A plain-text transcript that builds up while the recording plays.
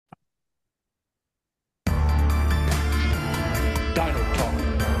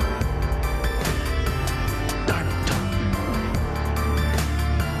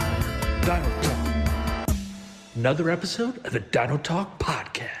another episode of the Dino Talk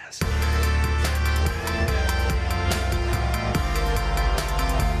Podcast.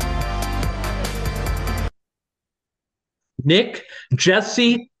 Nick,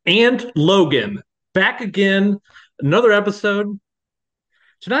 Jesse, and Logan back again. Another episode.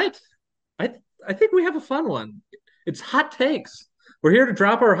 Tonight, I think we have a fun one. It's hot takes. We're here to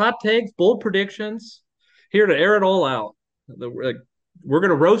drop our hot takes, bold predictions, here to air it all out. We're going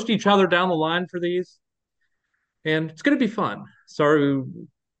to roast each other down the line for these, and it's going to be fun. Sorry we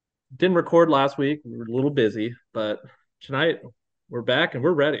didn't record last week. We were a little busy, but tonight we're back and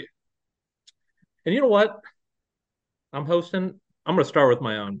we're ready. And you know what? I'm hosting. I'm going to start with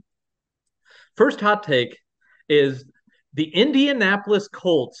my own. First hot take is the Indianapolis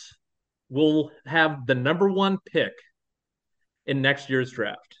Colts will have the number one pick in next year's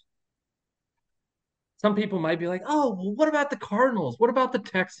draft. Some people might be like, oh, well, what about the Cardinals? What about the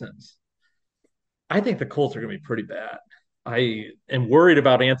Texans? I think the Colts are going to be pretty bad. I am worried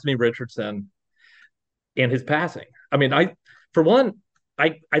about Anthony Richardson and his passing. I mean, for one,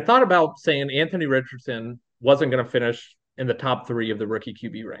 I thought about saying Anthony Richardson wasn't going to finish in the top three of the rookie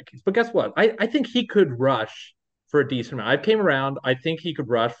QB rankings. But guess what? I think he could rush for a decent amount. I came around. I think he could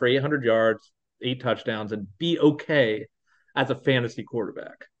rush for 800 yards, 8 touchdowns, and be okay as a fantasy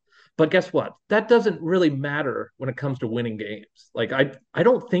quarterback. But guess what? That doesn't really matter when it comes to winning games. Like I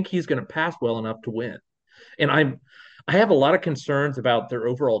don't think he's going to pass well enough to win. And I have a lot of concerns about their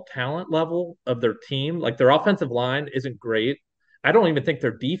overall talent level of their team. Like their offensive line isn't great. I don't even think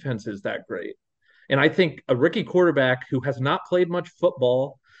their defense is that great. And I think a rookie quarterback who has not played much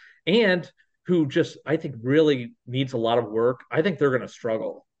football and who just, I think, really needs a lot of work, I think they're going to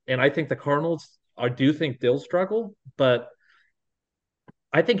struggle. And I think the Cardinals, I do think they'll struggle, but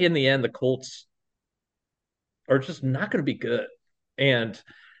I think in the end, the Colts are just not going to be good. And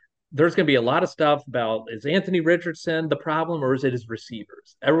there's going to be a lot of stuff about is Anthony Richardson the problem or is it his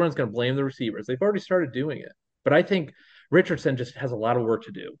receivers? Everyone's going to blame the receivers. They've already started doing it. But I think Richardson just has a lot of work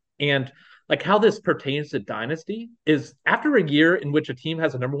to do. And like how this pertains to dynasty is after a year in which a team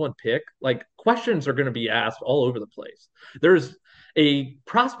has a number one pick, like questions are going to be asked all over the place. There's a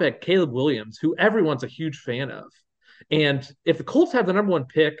prospect, Caleb Williams, who everyone's a huge fan of. And if the Colts have the number one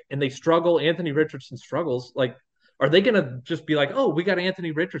pick and they struggle, Anthony Richardson struggles, like are they going to just be like, oh, we got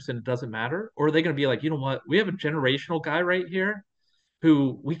Anthony Richardson, it doesn't matter? Or are they going to be like, you know what? We have a generational guy right here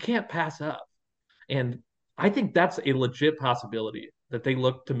who we can't pass up. And I think that's a legit possibility that they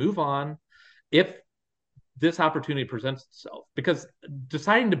look to move on if this opportunity presents itself. Because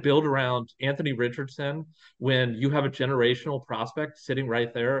deciding to build around Anthony Richardson when you have a generational prospect sitting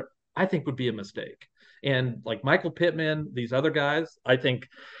right there, I think would be a mistake. And like Michael Pittman, these other guys, I think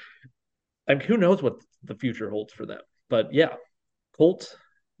who knows what the future holds for them. But yeah, Colts,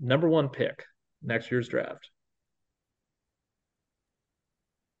 number one pick next year's draft.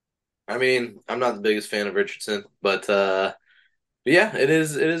 I mean, I'm not the biggest fan of Richardson, but yeah, it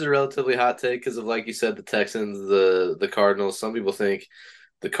is a relatively hot take because of like you said, the Texans, the Cardinals. Some people think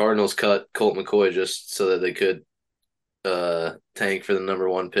the Cardinals cut Colt McCoy just so that they could tank for the number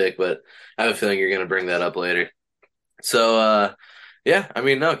one pick, but I have a feeling you're gonna bring that up later. So yeah, I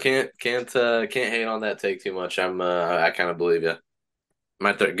mean no, can't hate on that take too much. I kind of believe you.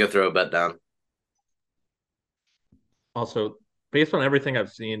 Might go throw a bet down. Also, based on everything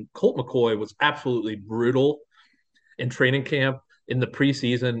I've seen, Colt McCoy was absolutely brutal in training camp in the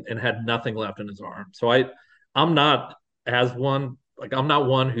preseason and had nothing left in his arm. So I'm not as one like I'm not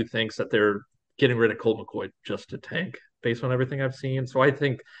one who thinks that they're getting rid of Colt McCoy just to tank based on everything I've seen. So I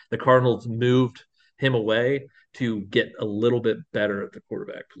think the Cardinals moved him away to get a little bit better at the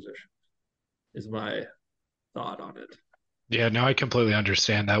quarterback position is my thought on it. Yeah, no, I completely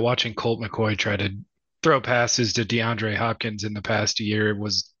understand that. Watching Colt McCoy try to throw passes to DeAndre Hopkins in the past year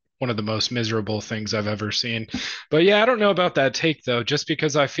was one of the most miserable things I've ever seen. But yeah, I don't know about that take though, just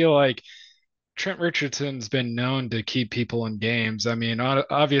because I feel like Trent Richardson's been known to keep people in games. I mean,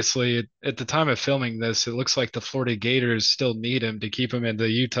 obviously, at the time of filming this, it looks like the Florida Gators still need him to keep him in the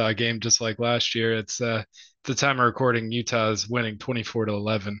Utah game, just like last year. It's the time of recording, Utah is winning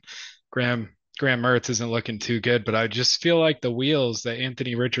 24-11. Graham Mertz isn't looking too good, but I just feel like the wheels that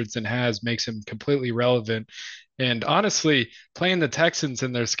Anthony Richardson has makes him completely relevant. And honestly, playing the Texans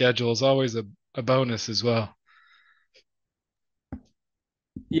in their schedule is always a bonus as well.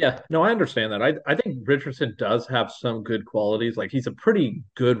 Yeah, no, I understand that. I think Richardson does have some good qualities. Like he's a pretty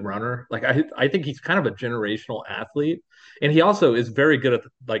good runner. Like I think he's kind of a generational athlete, and he also is very good at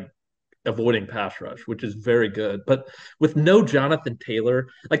like avoiding pass rush, which is very good. But with no Jonathan Taylor,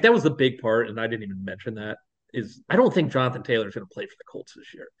 like that was the big part, and I didn't even mention that. is I don't think Jonathan Taylor is going to play for the Colts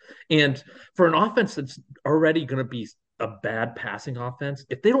this year. And for an offense that's already going to be a bad passing offense,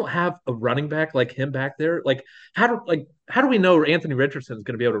 if they don't have a running back like him back there, how do we know Anthony Richardson is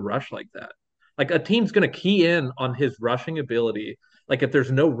going to be able to rush like that? Like a team's going to key in on his rushing ability. Like if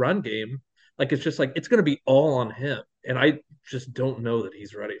there's no run game, like it's just like it's going to be all on him. And I just don't know that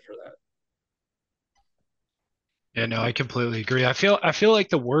he's ready for that. Yeah, no, I completely agree. I feel like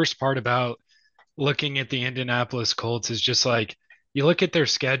the worst part about looking at the Indianapolis Colts is just like you look at their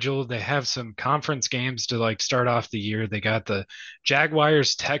schedule, they have some conference games to like start off the year. They got the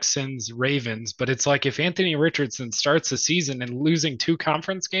Jaguars, Texans, Ravens, but it's like if Anthony Richardson starts the season and losing two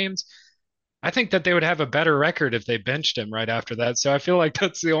conference games, I think that they would have a better record if they benched him right after that. So I feel like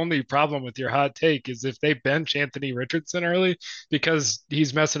that's the only problem with your hot take is if they bench Anthony Richardson early because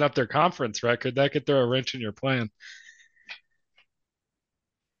he's messing up their conference record, that could throw a wrench in your plan.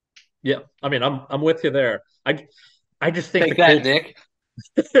 Yeah, I mean, I'm with you there. I just think the Take that,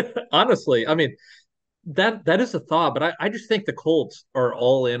 Colts. Nick. Honestly, I mean that is a thought, but I just think the Colts are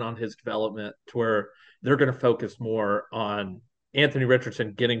all in on his development to where they're going to focus more on Anthony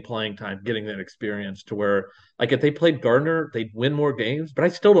Richardson getting playing time, getting that experience to where like if they played Gardner, they'd win more games, but I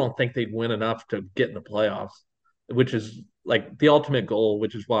still don't think they'd win enough to get in the playoffs, which is like the ultimate goal,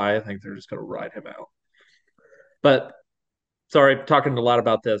 which is why I think they're just going to ride him out. But sorry, talking a lot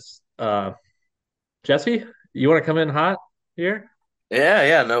about this. Jesse, you want to come in hot here? Yeah,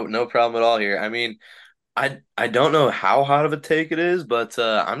 yeah, no problem at all here. I mean, I don't know how hot of a take it is, but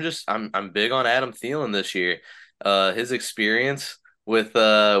I'm big on Adam Thielen this year. His experience with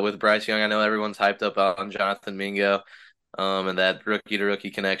Bryce Young, I know everyone's hyped up on Jonathan Mingo, and that rookie to rookie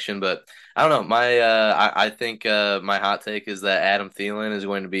connection, but I don't know. I think my hot take is that Adam Thielen is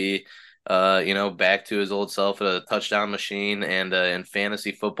going to be back to his old self, a touchdown machine, and in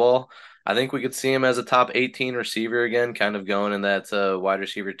fantasy football. I think we could see him as a top 18 receiver again, kind of going in that wide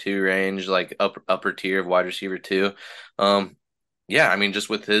receiver two range, like upper tier of wide receiver two. Um, yeah, I mean,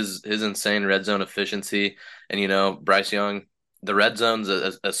 just with his insane red zone efficiency, and Bryce Young, the red zones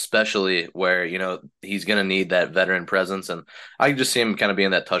especially where he's gonna need that veteran presence, and I can just see him kind of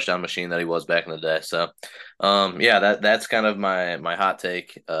being that touchdown machine that he was back in the day. So, yeah, that's kind of my hot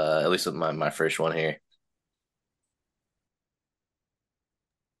take, at least with my first one here.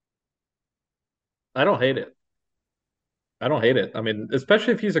 I don't hate it. I don't hate it. I mean,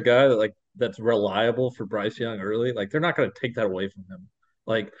 especially if he's a guy that like that's reliable for Bryce Young early, like they're not going to take that away from him.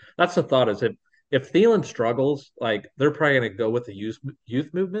 Like that's the thought is if Thielen struggles, like they're probably going to go with the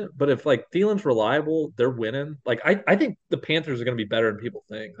youth movement. But if like Thielen's reliable, they're winning. Like I think the Panthers are going to be better than people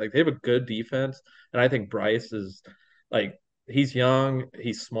think. Like they have a good defense, and I think Bryce is like he's young,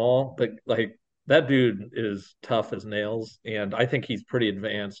 he's small, but like that dude is tough as nails, and I think he's pretty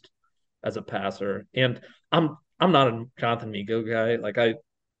advanced as a passer. And I'm not a Jonathan Mingo guy. Like I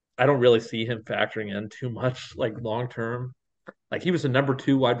don't really see him factoring in too much like long term. Like he was a number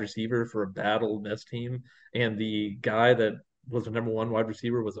two wide receiver for a bad Ole Miss team, and the guy that was the number one wide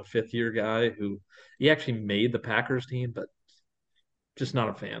receiver was a fifth year guy who he actually made the Packers team, but just not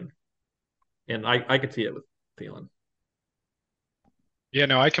a fan. And I could see it with Thielen. Yeah,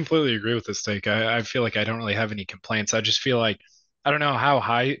 no, I completely agree with this take. I feel like I don't really have any complaints. I just feel like I don't know how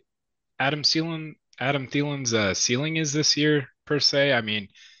high Adam Thielen's ceiling is this year per se. I mean,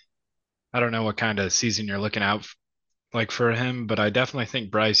 I don't know what kind of season you're looking out like for him, but I definitely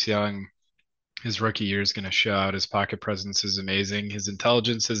think Bryce Young, his rookie year is going to show out. His pocket presence is amazing. His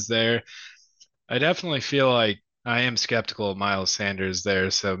intelligence is there. I definitely feel like I am skeptical of Miles Sanders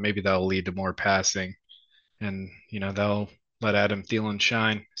there, so maybe that'll lead to more passing, and they'll let Adam Thielen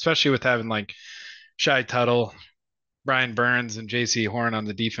shine, especially with having like Shy Tuttle, Brian Burns, and J.C. Horn on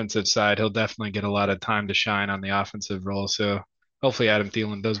the defensive side. He'll definitely get a lot of time to shine on the offensive role. So hopefully Adam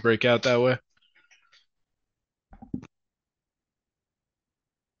Thielen does break out that way.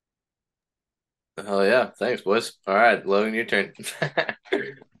 Oh yeah, thanks, boys. All right, Logan, your turn.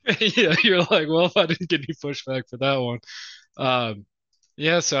 Yeah, you're like, well, I didn't get any pushback for that one. Um,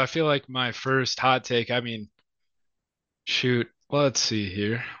 yeah, so I feel like my first hot take, I mean, shoot, let's see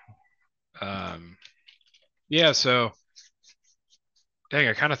here. Um, yeah, so dang,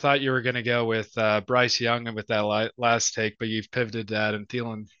 I kind of thought you were going to go with Bryce Young and with that last take, but you've pivoted to Adam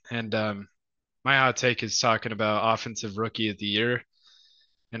Thielen. And my hot take is talking about offensive rookie of the year,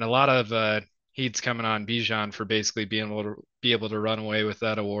 and a lot of heat's coming on Bijan for basically being able to run away with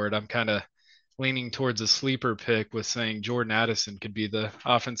that award. I'm kind of leaning towards a sleeper pick with saying Jordan Addison could be the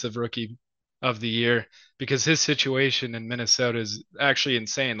offensive rookie of the year because his situation in Minnesota is actually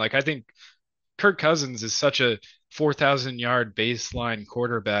insane. Like I think Kirk Cousins is such a 4,000 yard baseline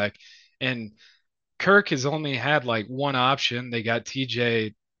quarterback, and Kirk has only had like one option. They got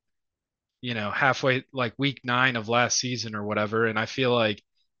TJ, halfway like week 9 of last season or whatever. And I feel like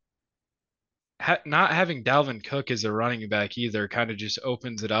not having Dalvin Cook as a running back either kind of just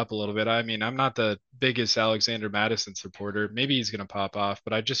opens it up a little bit. I mean, I'm not the biggest Alexander Madison supporter. Maybe he's going to pop off,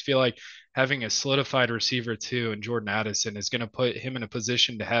 but I just feel like having a solidified receiver too and Jordan Addison is going to put him in a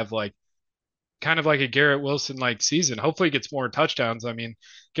position to have like kind of like a Garrett Wilson like season. Hopefully he gets more touchdowns. I mean,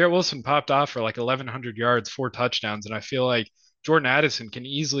 Garrett Wilson popped off for like 1,100 yards, 4 touchdowns, and I feel like Jordan Addison can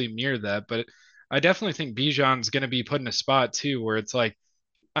easily mirror that. But I definitely think Bijan's going to be put in a spot too where it's like,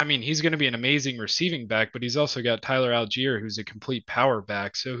 I mean, he's going to be an amazing receiving back, but he's also got Tyler Algier, who's a complete power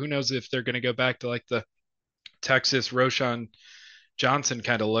back. So who knows if they're going to go back to like the Texas Roshan Johnson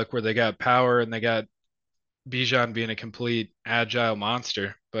kind of look where they got power and they got Bijan being a complete agile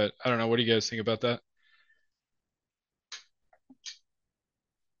monster. But I don't know. What do you guys think about that?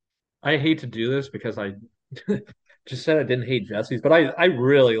 I hate to do this because I just said I didn't hate Jesse's, but I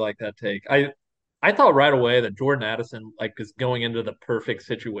really like that take. I thought right away that Jordan Addison like is going into the perfect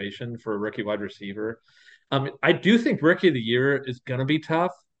situation for a rookie wide receiver. I do think rookie of the year is gonna be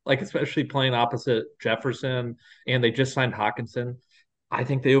tough, like especially playing opposite Jefferson, and they just signed Hawkinson. I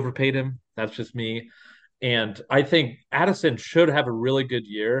think they overpaid him. That's just me. And I think Addison should have a really good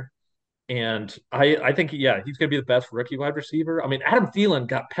year. And I think, yeah, he's going to be the best rookie wide receiver. I mean, Adam Thielen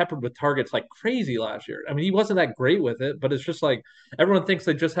got peppered with targets like crazy last year. I mean, he wasn't that great with it, but it's just like everyone thinks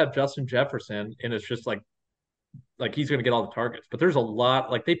they just have Justin Jefferson, and it's just like he's going to get all the targets. But there's a lot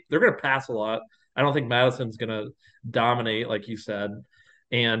like they're going to pass a lot. I don't think Madison's going to dominate like you said.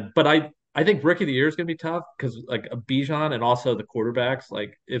 And but I think rookie of the year is going to be tough because like a Bijan and also the quarterbacks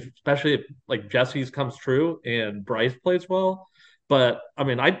like if especially if like Jesse's comes true and Bryce plays well. But I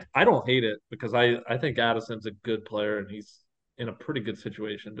mean I don't hate it because I think Addison's a good player and he's in a pretty good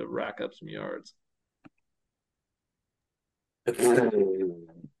situation to rack up some yards. I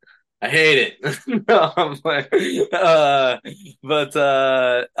hate it. No, I'm like, but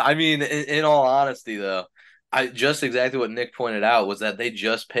I mean, in all honesty, though, I just exactly what Nick pointed out was that they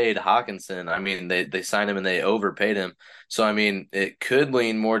just paid Hawkinson. I mean, they signed him and they overpaid him. So I mean, it could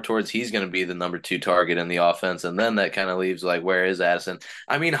lean more towards he's going to be the number 2 target in the offense, and then that kind of leaves like where is Addison?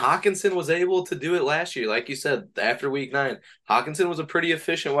 I mean, Hawkinson was able to do it last year, like you said, after week 9. Hawkinson was a pretty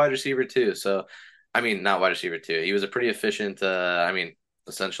efficient wide receiver too. So. I mean, not wide receiver too. He was a pretty efficient. I mean,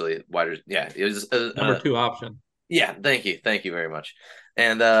 essentially wide. Yeah, it was. Number two option. Yeah, thank you very much.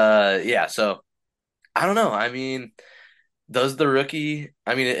 And yeah, so I don't know. I mean, does the rookie?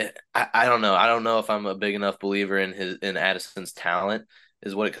 I mean, I don't know. I don't know if I'm a big enough believer in Addison's talent.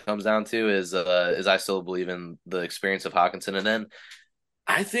 Is what it comes down to. Is I still believe in the experience of Hawkinson, and then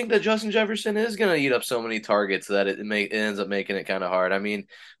I think that Justin Jefferson is going to eat up so many targets that it ends up making it kind of hard. I mean,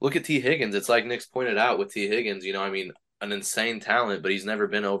 look at T. Higgins. It's like Nick's pointed out with T. Higgins. I mean, an insane talent, but he's never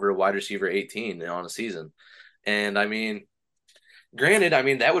been over a wide receiver 18 on a season. And I mean, granted, I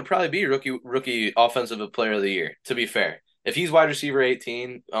mean that would probably be rookie offensive player of the year. To be fair, if he's wide receiver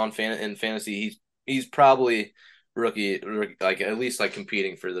 18 in fantasy, he's probably rookie like at least like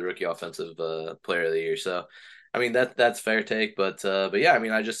competing for the rookie offensive player of the year. So I mean that's fair take, but yeah, I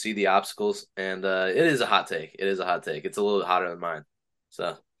mean I just see the obstacles, and it is a hot take. It is a hot take. It's a little hotter than mine,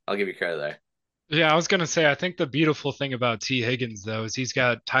 so I'll give you credit there. Yeah, I was gonna say I think the beautiful thing about T. Higgins though is he's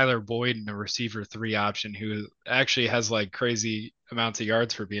got Tyler Boyd in a receiver 3 option who actually has like crazy amounts of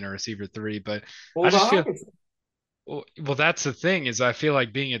yards for being a receiver 3. But I Well, just feel well, that's the thing is I feel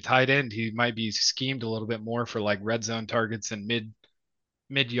like being a tight end, he might be schemed a little bit more for like red zone targets and mid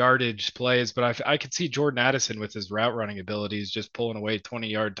yardage plays. But I could see Jordan Addison with his route running abilities just pulling away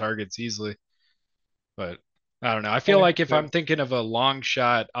 20-yard targets easily. But I don't know. I feel like if I'm thinking of a long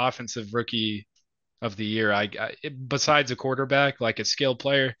shot offensive rookie of the year, besides a quarterback, like a skill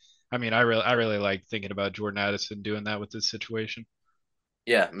player, I mean, I really like thinking about Jordan Addison doing that with this situation.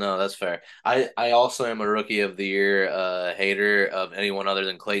 Yeah, no, that's fair. I also am a rookie of the year hater of anyone other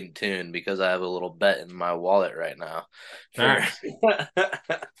than Clayton Tune because I have a little bet in my wallet right now. For Nice.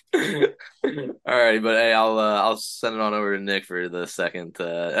 All right, but hey, I'll send it on over to Nick for the second.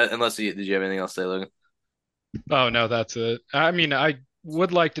 Unless did you have anything else to say, Logan? Oh no, that's it. I mean, I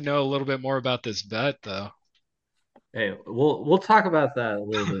would like to know a little bit more about this bet though. Hey, we'll talk about that a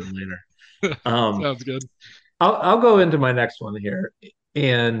little bit later. Um, Sounds good. I'll go into my next one here.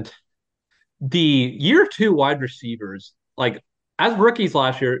 And the year two wide receivers, like as rookies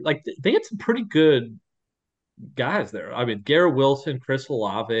last year, like they had some pretty good guys there. I mean, Garrett Wilson, Chris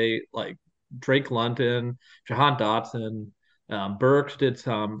Olave, like Drake London, Jahan Dotson, Burks did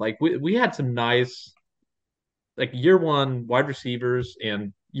some. Like we had some nice like year one wide receivers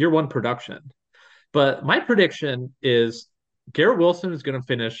and year one production. But my prediction is Garrett Wilson is going to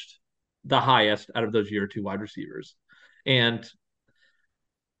finish the highest out of those year two wide receivers. And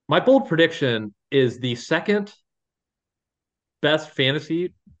my bold prediction is the second best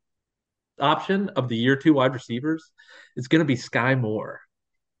fantasy option of the year two wide receivers is going to be Skyy Moore,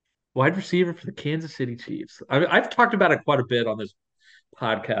 wide receiver for the Kansas City Chiefs. I've talked about it quite a bit on this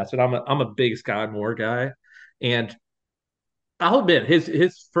podcast, and I'm a big Skyy Moore guy. And I'll admit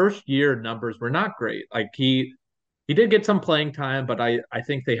his first year numbers were not great. Like he did get some playing time, but I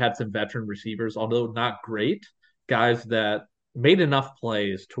think they had some veteran receivers, although not great, guys that made enough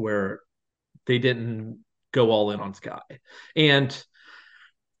plays to where they didn't go all in on Skyy. And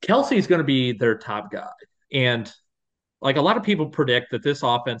Kelsey's going to be their top guy. And like a lot of people predict that this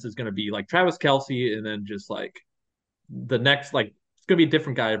offense is going to be like Travis Kelsey and then just like the next, like it's going to be a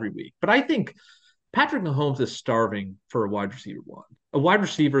different guy every week. But I think Patrick Mahomes is starving for a wide receiver one, a wide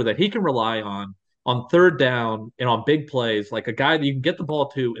receiver that he can rely on third down and on big plays, like a guy that you can get the ball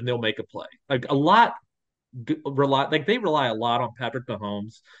to and they'll make a play. Like a lot they rely a lot on Patrick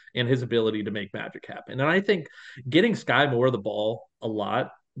Mahomes and his ability to make magic happen. And I think getting Skyy Moore the ball a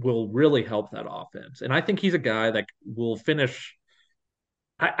lot will really help that offense. And I think he's a guy that will finish.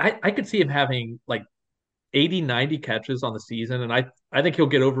 I could see him having like 80, 90 catches on the season. And I think he'll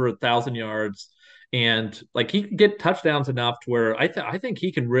get over 1,000 yards. And like he can get touchdowns enough to where I think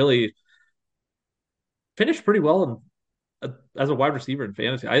he can really finish pretty well as a wide receiver in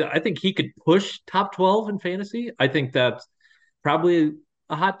fantasy. I think he could push top 12 in fantasy. I think that's probably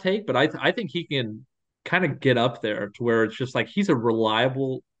a hot take, but I think he can kind of get up there to where it's just like he's a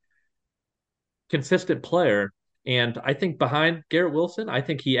reliable, consistent player. And I think behind Garrett Wilson, I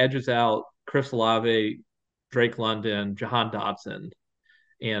think he edges out Chris Olave, Drake London, Jahan Dotson,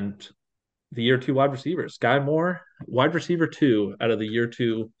 and the year two wide receivers. Skyy Moore, wide receiver two out of the year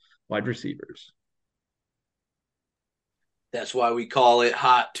two wide receivers. That's why we call it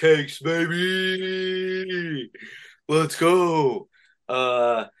hot takes, baby. Let's go.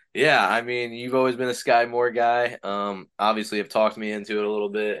 Yeah, I mean, you've always been a Skyy Moore guy. Obviously have talked me into it a little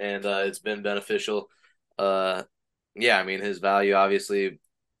bit and it's been beneficial. Uh yeah, I mean his value obviously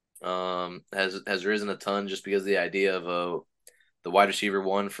has risen a ton just because of the idea of the wide receiver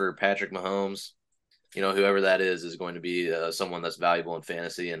one for Patrick Mahomes. You know, whoever that is going to be someone that's valuable in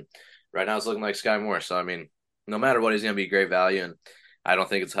fantasy. And right now it's looking like Skyy Moore. So I mean, no matter what, he's going to be great value. And I don't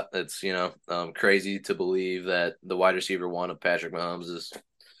think it's crazy to believe that the wide receiver one of Patrick Mahomes is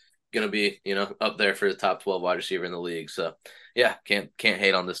going to be up there for the top 12 wide receiver in the league. So yeah, can't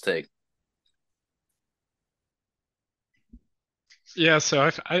hate on this take. Yeah, so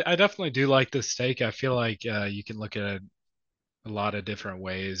I definitely do like this take. I feel like you can look at it a lot of different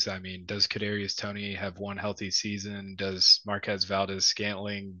ways. I mean, does Kadarius Toney have one healthy season? Does Marquez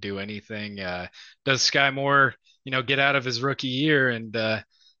Valdez-Scantling do anything? Does Skyy Moore, get out of his rookie year and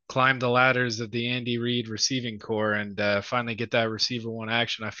climb the ladders of the Andy Reid receiving core and finally get that receiver one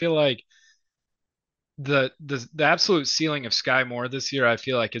action? I feel like the absolute ceiling of Skyy Moore this year, I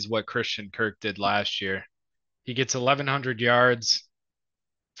feel like, is what Christian Kirk did last year. He gets 1,100 yards.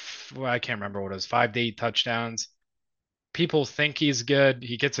 Well, I can't remember what it was, 5 to 8 touchdowns. People think he's good.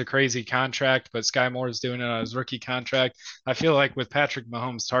 He gets a crazy contract, but Skyy Moore is doing it on his rookie contract. I feel like with Patrick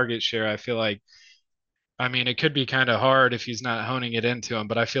Mahomes' target share, I mean, it could be kind of hard if he's not honing it into him,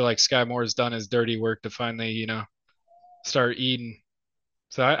 but I feel like Skyy Moore has done his dirty work to finally, start eating.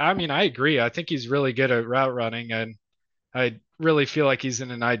 So, I mean, I agree. I think he's really good at route running, and I really feel like he's in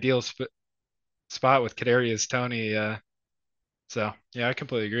an ideal spot with Kadarius Toney. So, yeah, I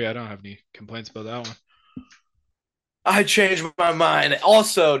completely agree. I don't have any complaints about that one. I changed my mind.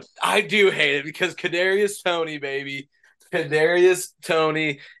 Also, I do hate it because Kadarius Toney, baby. Kadarius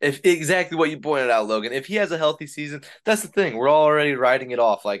Toney, if exactly what you pointed out, Logan. If he has a healthy season, that's the thing. We're already writing it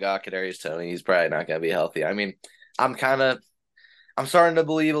off like, Kadarius Toney, he's probably not going to be healthy. I mean, I'm starting to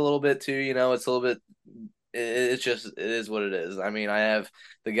believe a little bit too. It's a little bit. It's just it is what it is. I mean, I have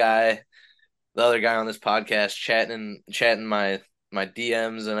the other guy on this podcast chatting my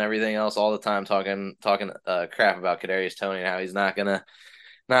DMs and everything else all the time, talking crap about Kadarius Toney and how he's not gonna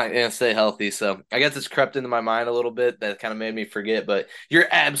stay healthy. So I guess it's crept into my mind a little bit. That kind of made me forget. But you're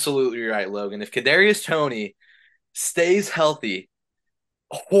absolutely right, Logan. If Kadarius Toney stays healthy,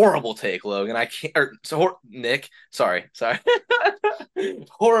 horrible take, Logan. I can't. Nick. Sorry.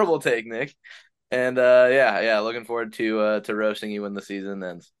 Horrible take, Nick. And yeah. Looking forward to roasting you when the season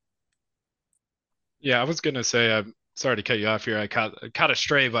ends. Yeah, I was gonna say I'm sorry to cut you off here. I caught a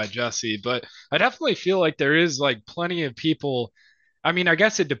stray by Jesse, but I definitely feel like there is like plenty of people. I mean, I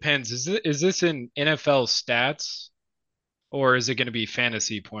guess it depends. Is this in NFL stats? or is it going to be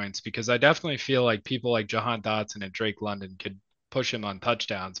fantasy points? Because I definitely feel like people like Jahan Dotson and Drake London could push him on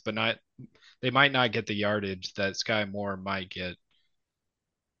touchdowns, but not they might not get the yardage that Skyy Moore might get.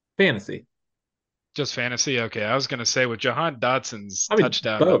 Fantasy. Just fantasy. Okay, I was going to say with Jahan Dotson's I mean,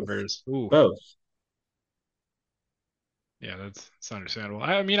 touchdown both, numbers. Ooh, both. yeah, that's understandable.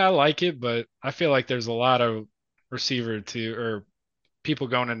 I mean, I like it, but I feel like there's a lot of receiver to or people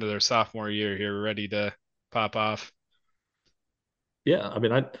going into their sophomore year here ready to pop off. Yeah, I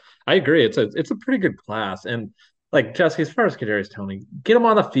mean, I agree. It's a pretty good class, and like Jesse, as far as Kadarius Toney, get him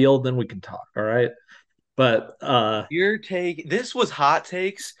on the field, then we can talk. All right, but Your take, this was hot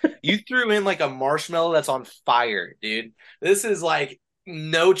takes. You threw in like a marshmallow that's on fire, dude. This is like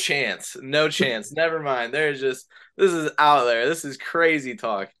no chance. No chance. Never mind. There's just this is out there. This is crazy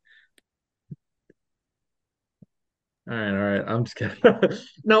talk. all right. I'm just kidding.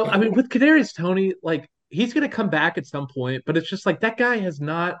 No, I mean with Kadarius Toney, like he's gonna come back at some point, but it's just like that guy has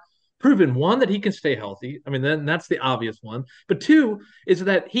not proven one that he can stay healthy. I mean, then that's the obvious one. But two is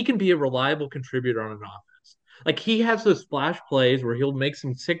that he can be a reliable contributor on an offense. Like he has those splash plays where he'll make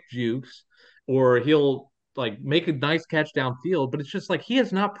some sick jukes or he'll like make a nice catch downfield, but it's just like he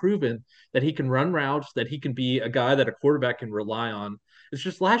has not proven that he can run routes, that he can be a guy that a quarterback can rely on. It's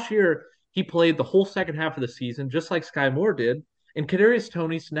just last year he played the whole second half of the season, just like Skyy Moore did. And Kadarius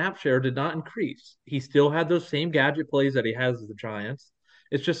Toney's snap share did not increase. He still had those same gadget plays that he has as the Giants.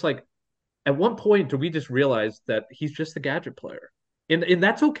 It's just like, at one point, do we just realize that he's just a gadget player? And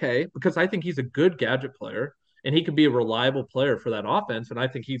that's okay because I think he's a good gadget player and he can be a reliable player for that offense. And I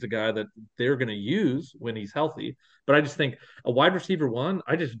think he's a guy that they're going to use when he's healthy. But I just think a wide receiver one,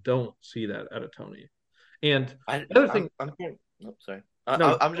 I just don't see that out of Tony. And I the other thing, I'm oh, sorry.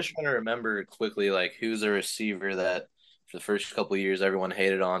 no, I'm just trying to remember quickly like who's a receiver that for the first couple of years everyone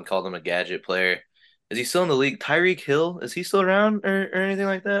hated on, called him a gadget player. Is he still in the league? Tyreek Hill, is he still around or anything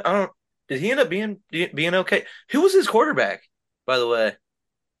like that? I don't. Did he end up being okay? Who was his quarterback, by the way?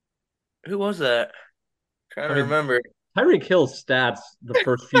 Who was that? Trying I to mean, remember. Tyreek Hill's stats the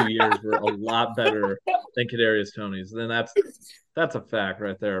first few years were a lot better than Kadarius Toney's. Then that's a fact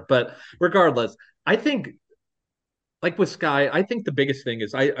right there. But regardless, I think like with Skyy, I think the biggest thing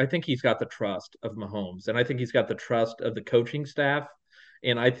is I think he's got the trust of Mahomes, and I think he's got the trust of the coaching staff.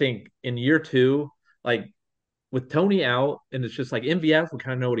 And I think in year two, like with Tony out, and it's just like MVS, we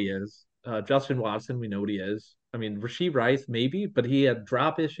kind of know what he is. Justin Watson, we know what he is. I mean, Rasheed Rice, maybe, but he had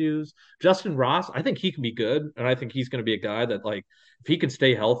drop issues. Justin Ross, I think he can be good, and I think he's going to be a guy that, like, if he can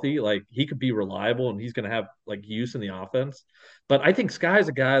stay healthy, like he could be reliable, and he's going to have like use in the offense. But I think Sky's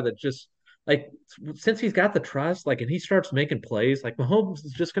a guy that just like since he's got the trust, like, and he starts making plays, like Mahomes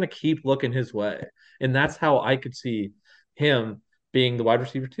is just going to keep looking his way, and that's how I could see him being the wide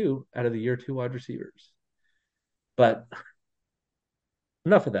receiver two out of the year two wide receivers. But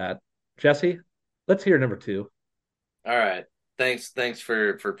enough of that. Jesse, let's hear number two. All right. Thanks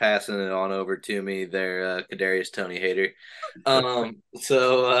for passing it on over to me there, Kadarius Tony hater. My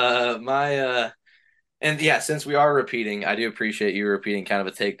and yeah, since we are repeating, I do appreciate you repeating kind of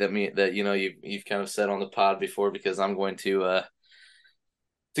a take that you know you've kind of said on the pod before because I'm going to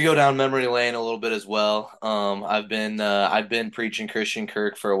go down memory lane a little bit as well. I've been preaching Christian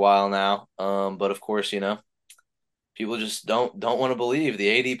Kirk for a while now. But of course, you know, people just don't want to believe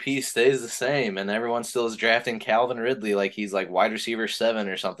the ADP stays the same, and everyone still is drafting Calvin Ridley like he's like wide receiver 7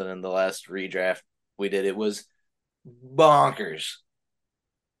 or something in the last redraft we did. It was bonkers.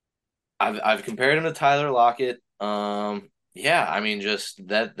 I've compared him to Tyler Lockett. Yeah, I mean, just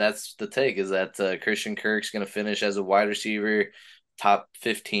that's the take is that Christian Kirk's going to finish as a wide receiver, top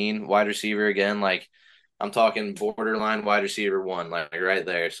 15 wide receiver again. Like I'm talking borderline wide receiver one, like right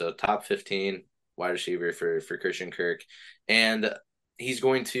there. So top 15 wide receiver for Christian Kirk, and he's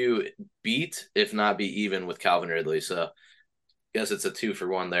going to beat, if not be even, with Calvin Ridley. So I guess it's a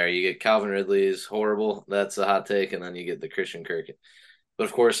 2-for-1 there. You get Calvin Ridley's horrible. That's a hot take, and then you get the Christian Kirk. But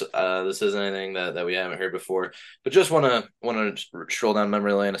of course, this isn't anything that we haven't heard before. But just want to stroll down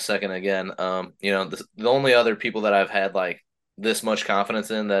memory lane a second again. You know, the only other people that I've had like this much confidence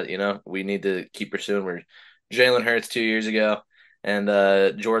in that you know we need to keep pursuing were Jalen Hurts 2 years ago,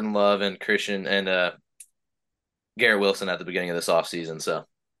 and Jordan Love and Christian and Garrett Wilson at the beginning of this offseason. So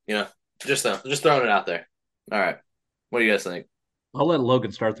you know, just throwing it out there. All right, what do you guys think? I'll let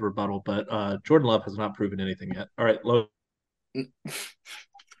Logan start the rebuttal, but Jordan Love has not proven anything yet. All right, Logan.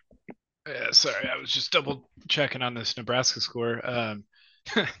 Yeah, sorry, I was just double checking on this Nebraska score.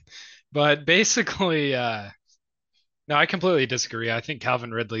 But basically, No, I completely disagree. I think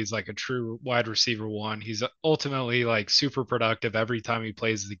Calvin Ridley is like a true wide receiver one. He's ultimately like super productive every time he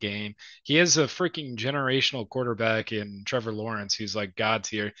plays the game. He is a freaking generational quarterback in Trevor Lawrence, who's like God's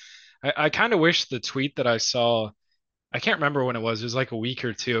here. I kind of wish the tweet that I saw, I can't remember when it was like a week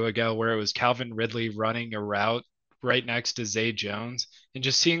or two ago, where it was Calvin Ridley running a route right next to Zay Jones and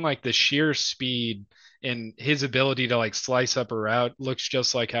just seeing like the sheer speed and his ability to like slice up a route looks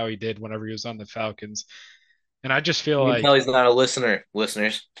just like how he did whenever he was on the Falcons. And I just feel You can like, tell he's not a listener,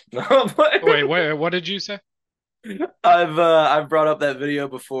 listeners. No, but wait, what did you say? I've brought up that video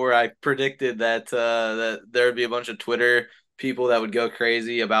before. I predicted that there would be a bunch of Twitter people that would go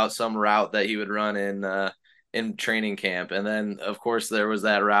crazy about some route that he would run in training camp, and then of course there was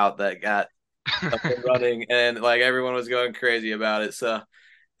that route that got up and running, and like everyone was going crazy about it. So,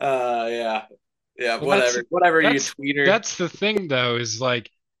 yeah, yeah, Well, that's whatever, you that's tweeter. that's the thing though, is like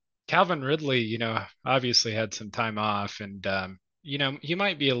Calvin Ridley, obviously had some time off and he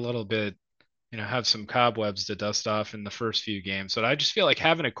might be a little bit, have some cobwebs to dust off in the first few games. But I just feel like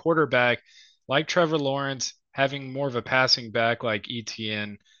having a quarterback like Trevor Lawrence, having more of a passing back like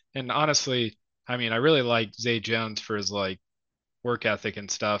ETN, and honestly, I mean, I really like Zay Jones for his like work ethic and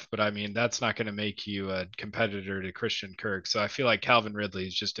stuff, but I mean, that's not going to make you a competitor to Christian Kirk. So I feel like Calvin Ridley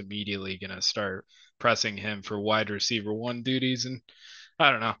is just immediately going to start pressing him for wide receiver one duties. And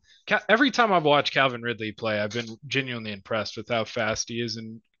I don't know. Every time I've watched Calvin Ridley play, I've been genuinely impressed with how fast he is,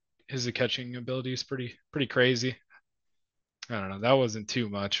 and his catching ability is pretty crazy. I don't know. That wasn't too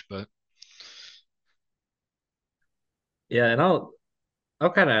much, but Yeah, and I'll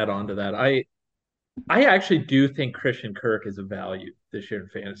kind of add on to that. I actually do think Christian Kirk is a value this year in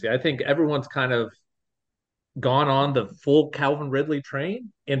fantasy. I think everyone's kind of gone on the full Calvin Ridley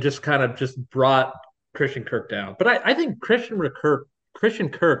train and just kind of just brought Christian Kirk down. But I think Christian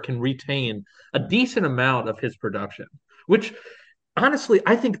Kirk can retain a decent amount of his production, which honestly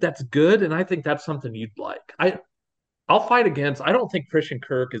I think that's good, and I think that's something you'd like. I'll fight against. I don't think Christian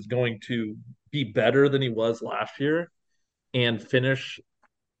Kirk is going to be better than he was last year and finish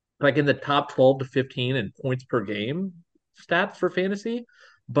like in the top 12 to 15 in points per game stats for fantasy.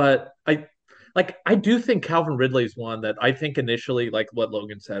 But I do think Calvin Ridley is one that I think initially, like what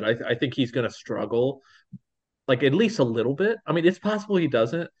Logan said, I think he's going to struggle like at least a little bit. I mean, it's possible he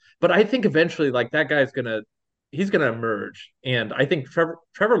doesn't, but I think eventually like that guy's he's gonna emerge. And I think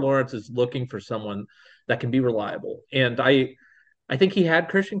Trevor Lawrence is looking for someone that can be reliable. And I think he had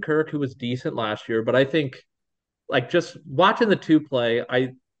Christian Kirk who was decent last year, but I think like just watching the two play,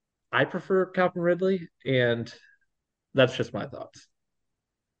 I prefer Calvin Ridley, and that's just my thoughts.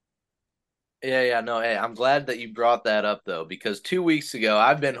 Yeah, yeah, no, hey, I'm glad that you brought that up though, because 2 weeks ago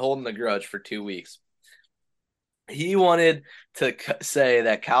I've been holding the grudge for 2 weeks. He wanted to say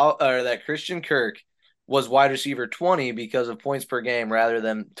that that Christian Kirk was wide receiver 20 because of points per game rather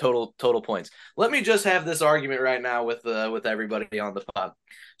than total points. Let me just have this argument right now with everybody on the pod.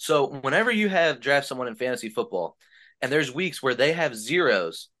 So whenever you have draft someone in fantasy football and there's weeks where they have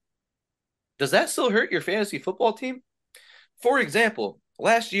zeros, does that still hurt your fantasy football team? For example,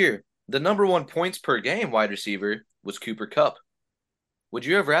 last year the number one points per game wide receiver was Cooper Kupp. Would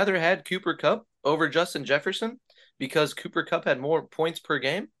you have rather had Cooper Kupp over Justin Jefferson because Cooper Kupp had more points per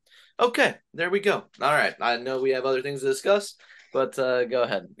game? Okay, there we go. All right, I know we have other things to discuss, but go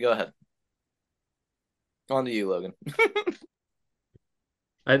ahead. Go ahead. On to you, Logan.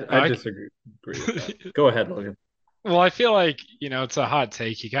 I I, disagree agree with that. Go ahead, Logan. well, I feel like, it's a hot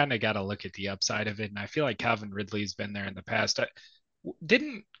take. You kind of got to look at the upside of it. And I feel like Calvin Ridley's been there in the past.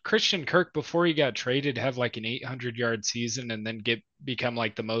 Didn't Christian Kirk, before he got traded, have like an 800-yard season and then become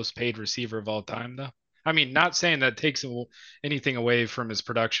like the most paid receiver of all time, though? I mean, not saying that takes anything away from his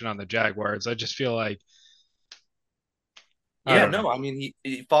production on the Jaguars. I just feel like, I Yeah, don't know. no, I mean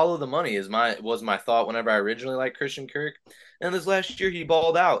he follow the money is my thought whenever I originally liked Christian Kirk. And this last year he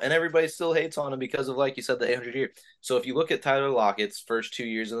balled out and everybody still hates on him because of like you said the 800 year. So if you look at Tyler Lockett's first 2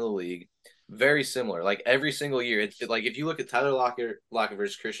 years in the league, very similar. Like every single year, like if you look at Lockett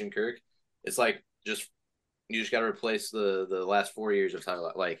versus Christian Kirk, it's like just you just got to replace the last 4 years of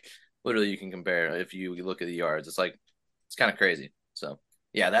Tyler. Like literally, you can compare if you look at the yards. It's like it's kind of crazy. So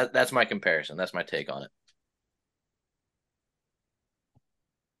yeah, that's my comparison. That's my take on it.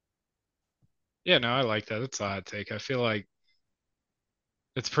 Yeah, no, I like that. It's a hot take. I feel like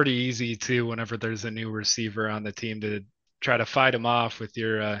it's pretty easy to, whenever there's a new receiver on the team, to try to fight him off with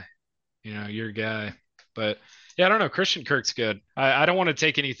your guy. But yeah, I don't know. Christian Kirk's good. I don't want to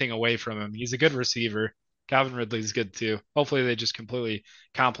take anything away from him. He's a good receiver. Calvin Ridley's good too. Hopefully they just completely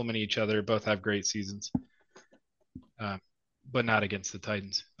complement each other. Both have great seasons, uh, but not against the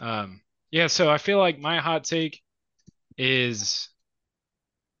Titans. Yeah, so I feel like my hot take, is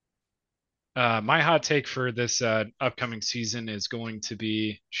my hot take for this upcoming season is going to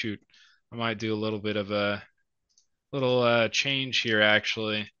be shoot. I might do a little bit of a little change here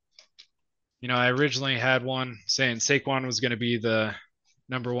actually. I originally had one saying Saquon was going to be the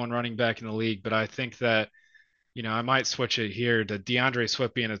number one running back in the league, but I think that I might switch it here to DeAndre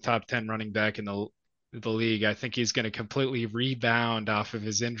Swift being a top 10 running back in the league. I think he's going to completely rebound off of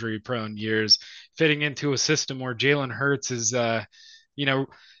his injury prone years, fitting into a system where Jalen Hurts is, you know,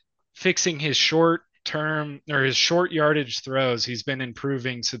 fixing his short term or his short yardage throws. He's been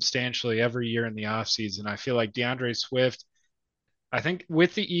improving substantially every year in the offseason. I feel like DeAndre Swift, I think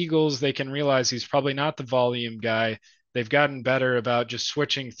with the Eagles, they can realize he's probably not the volume guy. They've gotten better about just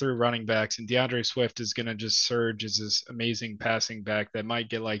switching through running backs, and DeAndre Swift is going to just surge as this amazing passing back that might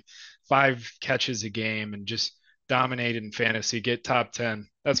get like 5 catches a game and just dominate in fantasy, get top 10.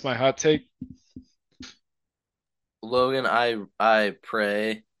 That's my hot take. Logan, I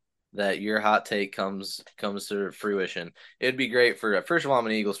pray that your hot take comes to fruition. It'd be great for first of all, I'm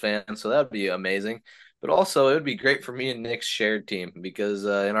an Eagles fan, so that'd be amazing. But also, it would be great for me and Nick's shared team because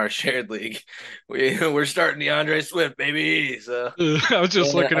in our shared league, we're starting DeAndre Swift, baby. So I was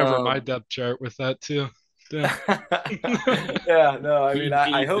just and, looking over my depth chart with that too. Damn. yeah, no, I mean, We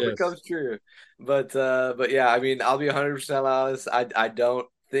I need hope it this. comes true, but yeah, I mean, I'll be 100% honest. I don't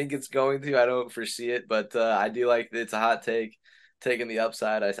think it's going to. I don't foresee it, but I do like it's a hot take, taking the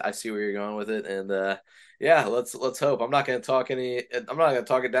upside. I see where you're going with it, and yeah, let's hope. I'm not gonna talk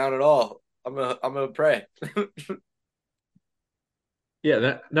it down at all. I'm gonna pray.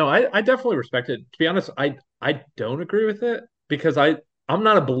 Yeah, no, I definitely respect it. To be honest, I don't agree with it because I'm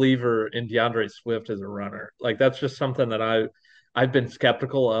not a believer in DeAndre Swift as a runner. Like that's just something that I've been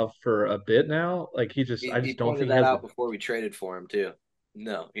skeptical of for a bit now. Like I He just don't pointed think he that has the out before we traded for him too.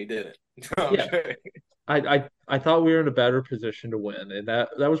 No, he didn't. No, I'm yeah. sure. I thought we were in a better position to win, and that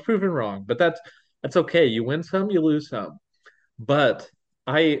was proven wrong. But that's okay. You win some, you lose some. But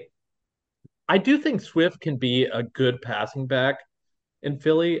I I do think Swift can be a good passing back in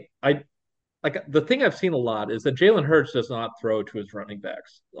Philly. I like the thing I've seen a lot is that Jalen Hurts does not throw to his running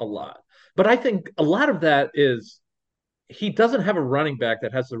backs a lot. But I think a lot of that is he doesn't have a running back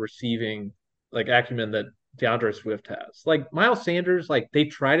that has the receiving like acumen that DeAndre Swift has. Like Miles Sanders, like they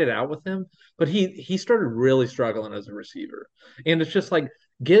tried it out with him, but he started really struggling as a receiver. And it's just like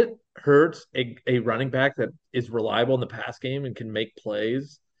get Hurts a running back that is reliable in the pass game and can make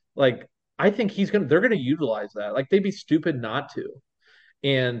plays. Like I think they're gonna utilize that. Like they'd be stupid not to.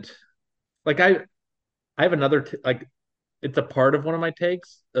 And like I have like it's a part of one of my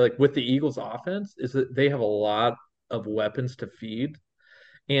takes like with the Eagles offense is that they have a lot of weapons to feed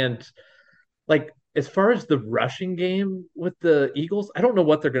and like as far as the rushing game with the Eagles, I don't know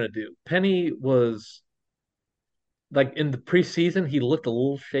what they're going to do. Penny was like in the preseason he looked a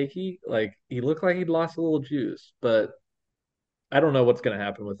little shaky, like he looked like he'd lost a little juice, but I don't know what's going to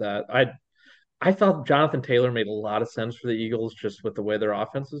happen with that. I thought Jonathan Taylor made a lot of sense for the Eagles just with the way their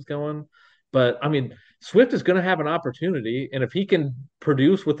offense is going. But I mean, Swift is going to have an opportunity, and if he can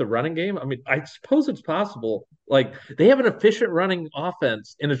produce with the running game, I mean, I suppose it's possible. Like they have an efficient running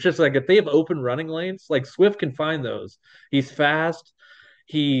offense, and it's just like if they have open running lanes, like Swift can find those. He's fast.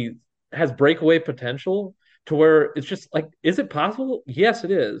 He has breakaway potential to where it's just like, is it possible? Yes,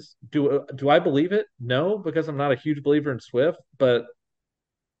 it is. Do I believe it? No, because I'm not a huge believer in Swift, but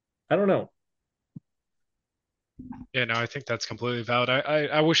I don't know. Yeah, no, I think that's completely valid.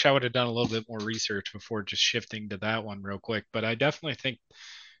 I wish I would have done a little bit more research before just shifting to that one real quick, but I definitely think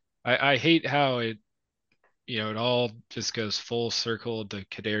I hate how it all just goes full circle to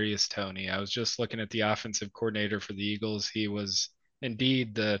Kadarius Toney. I was just looking at the offensive coordinator for the Eagles. He was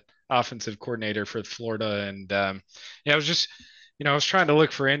indeed the offensive coordinator for Florida, and yeah, I was just, I was trying to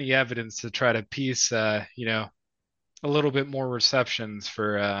look for any evidence to try to piece, a little bit more receptions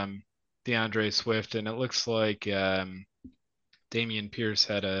for DeAndre Swift, and it looks like Damian Pierce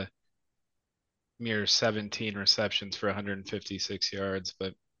had a mere 17 receptions for 156 yards,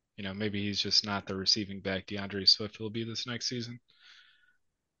 but maybe he's just not the receiving back DeAndre Swift will be this next season.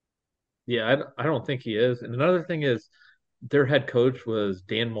 Yeah, I don't think he is. And another thing is their head coach was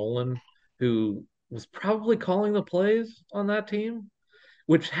Dan Mullen, who was probably calling the plays on that team,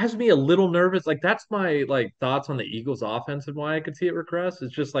 which has me a little nervous. Like that's my like thoughts on the Eagles offense and why I could see it regress.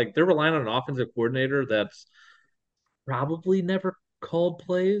 It's just like they're relying on an offensive coordinator that's probably never called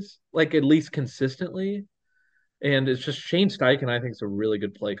plays, like at least consistently. And it's just Shane Steichen, I think, is a really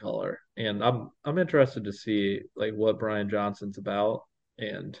good play caller, and I'm interested to see like what Brian Johnson's about.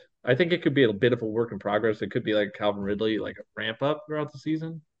 And I think it could be a bit of a work in progress. It could be like Calvin Ridley, like a ramp up throughout the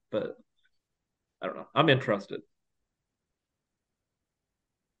season. But I don't know. I'm interested.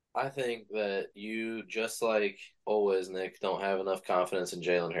 I think that you, just like always, Nick, don't have enough confidence in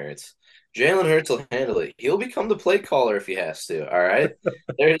Jalen Hurts. Jalen Hurts will handle it. He'll become the play caller if he has to. All right.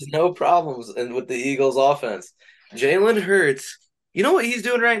 There's no problems with the Eagles offense. Jalen Hurts, you know what he's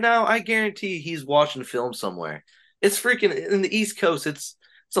doing right now? I guarantee he's watching film somewhere. It's freaking in the East Coast. It's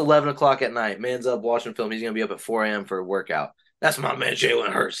 11 o'clock at night. Man's up watching film. He's gonna be up at 4 a.m. for a workout. That's my man,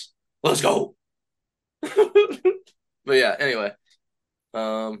 Jalen Hurts. Let's go. But yeah, anyway.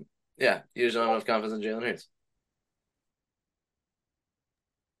 Um, yeah, you just don't have enough confidence in Jalen Hurts.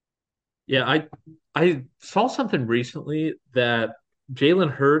 Yeah, I saw something recently that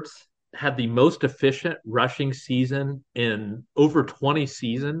Jalen Hurts had the most efficient rushing season in over 20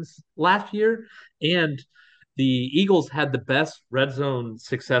 seasons last year, and the Eagles had the best red zone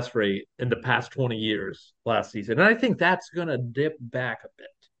success rate in the past 20 years last season. And I think that's going to dip back a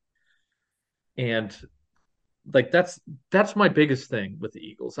bit. And like that's my biggest thing with the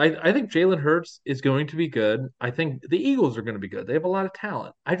Eagles. I think Jalen Hurts is going to be good. I think the Eagles are going to be good. They have a lot of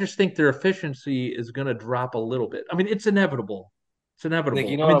talent. I just think their efficiency is going to drop a little bit. I mean, it's inevitable. It's Nick,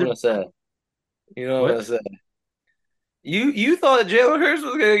 you inevitable. know I what mean, I'm gonna say. You know what I'm gonna what? say. You thought Jalen Hurts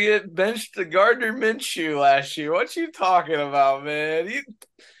was gonna get benched to Gardner Minshew last year. What you talking about, man? You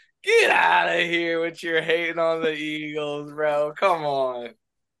get out of here with your hating on the Eagles, bro. Come on.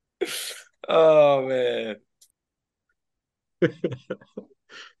 Oh man.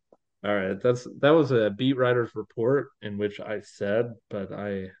 All right, that was a beat writer's report in which I said, but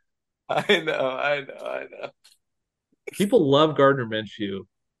I I know. people love Gardner Minshew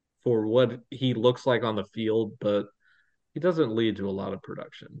for what he looks like on the field, but he doesn't lead to a lot of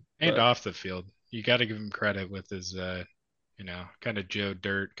production. And But off the field. You got to give him credit with his, kind of Joe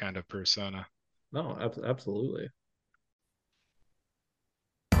Dirt kind of persona. no, absolutely.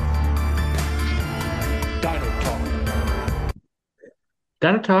 Dino Talk.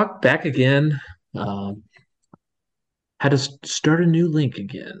 Gotta talk back again. Um, had to start a new link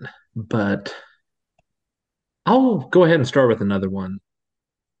again, but I'll go ahead and start with another one.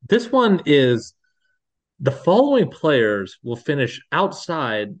 This one is the following players will finish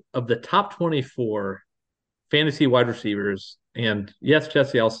outside of the top 24 fantasy wide receivers. And yes,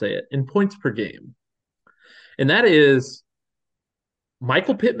 Jesse, I'll say it in points per game. And that is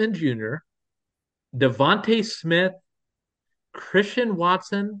Michael Pittman Jr., Devontae Smith, Christian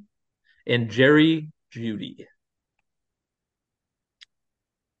Watson, and Jerry Judy.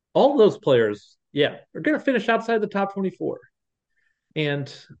 All those players, yeah, are going to finish outside the top 24.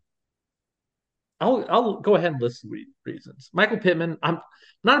 And I'll go ahead and list the reasons. Michael Pittman, I'm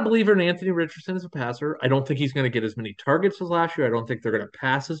not a believer in Anthony Richardson as a passer. I don't think he's going to get as many targets as last year. I don't think they're going to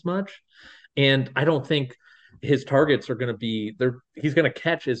pass as much. And I don't think his targets are going to be there. He's going to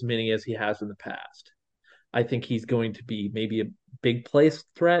catch as many as he has in the past. I think he's going to be maybe a big place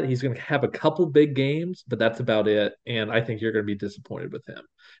threat. He's going to have a couple big games, but that's about it. And I think you're going to be disappointed with him.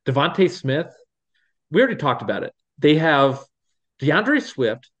 Devontae Smith, we already talked about it. They have DeAndre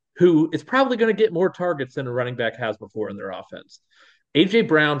Swift, who is probably going to get more targets than a running back has before in their offense. AJ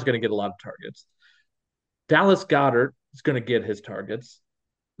Brown's going to get a lot of targets. Dallas Goedert is going to get his targets.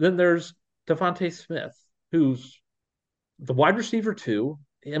 Then there's Devontae Smith, who's the wide receiver too.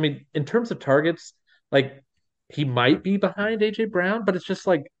 I mean, in terms of targets, like he might be behind AJ Brown, but it's just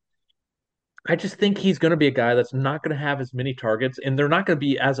like I just think he's going to be a guy that's not going to have as many targets, and they're not going to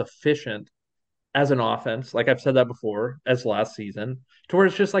be as efficient as an offense, like I've said that before, as last season, to where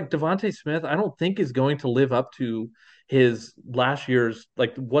it's just like Devontae Smith, I don't think is going to live up to his last year's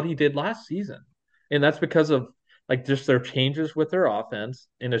like what he did last season. And that's because of like just their changes with their offense.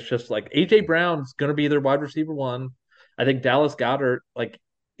 And it's just like AJ Brown's gonna be their wide receiver one. I think Dallas Goedert, like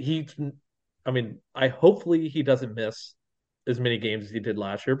he's I mean, I hopefully he doesn't miss as many games as he did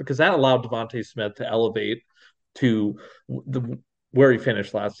last year because that allowed Devontae Smith to elevate to the where he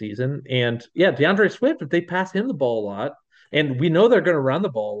finished last season. And yeah, DeAndre Swift, if they pass him the ball a lot, and we know they're going to run the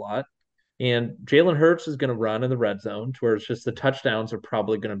ball a lot, and Jalen Hurts is going to run in the red zone to where it's just the touchdowns are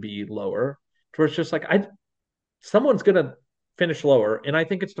probably going to be lower, to where it's just like someone's going to finish lower, and I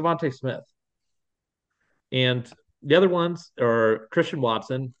think it's Devontae Smith. And the other ones are Christian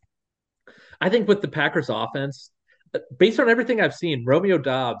Watson. I think with the Packers offense, based on everything I've seen, Romeo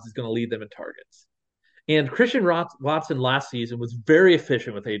Dobbs is going to lead them in targets. And Christian Watson last season was very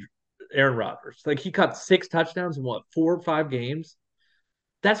efficient with Aaron Rodgers. Like he caught 6 touchdowns in what 4 or 5 games.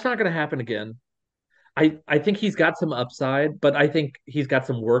 That's not going to happen again. I think he's got some upside, but I think he's got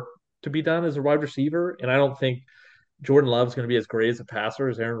some work to be done as a wide receiver. And I don't think Jordan Love is going to be as great as a passer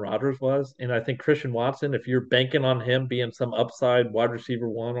as Aaron Rodgers was. And I think Christian Watson, if you're banking on him being some upside wide receiver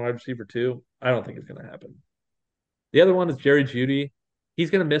one, wide receiver two, I don't think it's going to happen. The other one is Jerry Judy. he's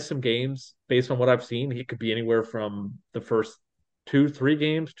going to miss some games based on what I've seen. He could be anywhere from the first 2, 3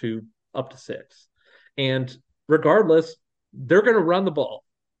 games to up to 6. And regardless, they're going to run the ball.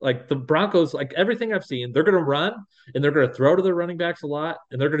 Like the Broncos, like everything I've seen, they're going to run and they're going to throw to their running backs a lot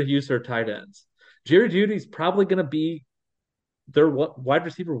and they're going to use their tight ends. Jerry Judy's probably going to be their wide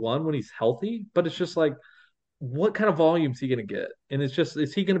receiver one when he's healthy, but it's just like, what kind of volume is he going to get? And it's just,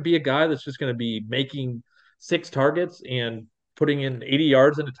 is he going to be a guy that's just going to be making 6 targets and putting in 80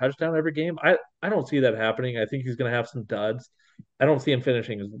 yards and a touchdown every game? I don't see that happening. I think he's going to have some duds. I don't see him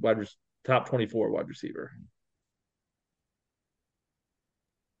finishing as top 24 wide receiver.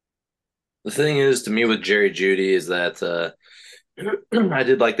 The thing is, to me, with Jerry Judy is that I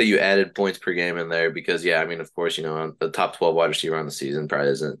did like that you added points per game in there because, yeah, I mean, of course, the top 12 wide receiver on the season probably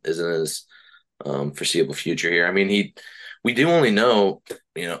isn't his foreseeable future here. I mean, we do only know,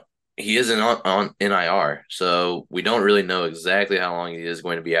 he isn't on NIR, so we don't really know exactly how long he is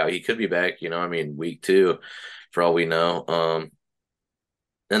going to be out. He could be back, I mean, week 2, for all we know.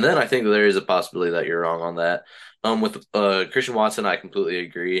 And then I think there is a possibility that you're wrong on that. With Christian Watson, I completely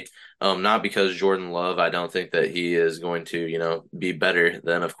agree. Not because Jordan Love, I don't think that he is going to, be better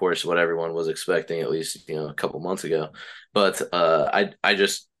than, of course, what everyone was expecting, at least, a couple months ago. But I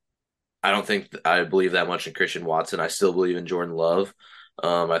don't think I believe that much in Christian Watson. I still believe in Jordan Love.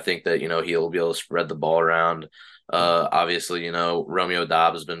 I think that, he'll be able to spread the ball around. Obviously, Romeo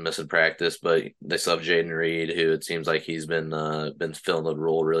Dobbs has been missing practice, but they still have Jaden Reed, who it seems like he's been filling the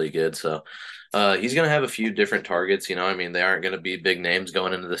role really good. So he's going to have a few different targets. I mean, they aren't going to be big names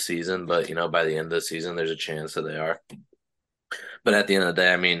going into the season, but, by the end of the season, there's a chance that they are. But at the end of the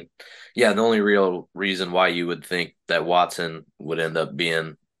day, I mean, yeah, the only real reason why you would think that Watson would end up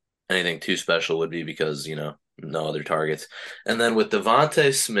being anything too special would be because, no other targets. And then with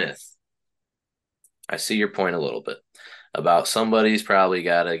Devontae Smith, I see your point a little bit about somebody's probably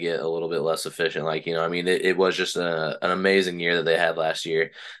got to get a little bit less efficient. Like, I mean, it was just an amazing year that they had last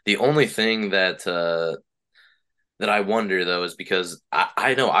year. The only thing that I wonder, though, is because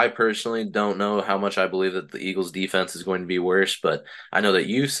I know I personally don't know how much I believe that the Eagles' defense is going to be worse, but I know that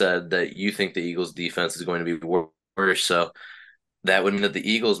you said that you think the Eagles' defense is going to be worse. So that would mean that the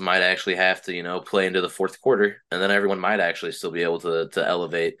Eagles might actually have to, play into the fourth quarter, and then everyone might actually still be able to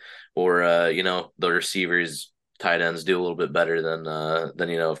elevate, or the receivers, tight ends do a little bit better than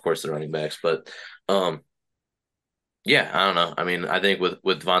of course the running backs. But yeah, I don't know. I mean, I think with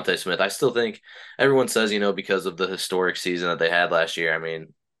Devontae Smith, I still think everyone says, because of the historic season that they had last year. I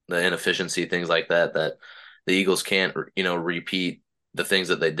mean, the inefficiency, things like that the Eagles can't, repeat the things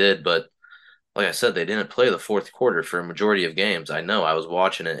that they did, but like I said, they didn't play the fourth quarter for a majority of games. I know I was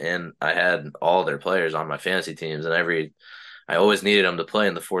watching it and I had all their players on my fantasy teams and I always needed them to play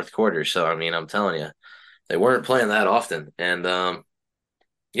in the fourth quarter. So, I mean, I'm telling you, they weren't playing that often. And,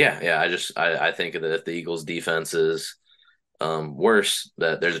 yeah, I think that if the Eagles defense is, worse,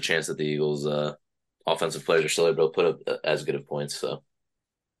 that there's a chance that the Eagles, offensive players are still able to put up as good of points. So,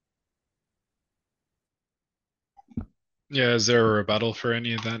 Yeah, is there a rebuttal for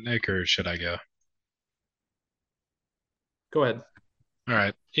any of that, Nick, or should I go? Go ahead. All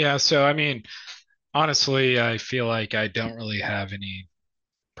right. Yeah, so I mean, honestly, I feel like I don't really have any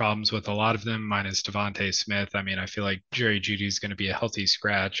problems with a lot of them, minus Devontae Smith. I mean, I feel like Jerry Judy's going to be a healthy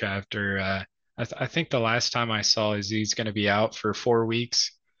scratch after. I think the last time I saw is he's going to be out for 4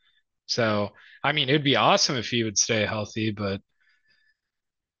 weeks. So, I mean, it'd be awesome if he would stay healthy, but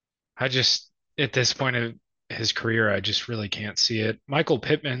I just, at this point of his career, I just really can't see it. Michael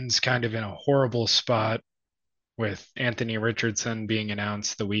Pittman's kind of in a horrible spot with Anthony Richardson being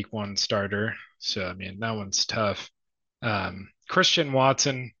announced the week 1 starter. So, I mean, that one's tough. Christian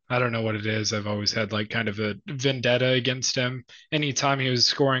Watson, I don't know what it is. I've always had like kind of a vendetta against him. Anytime he was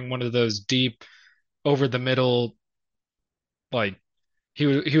scoring one of those deep over the middle, like he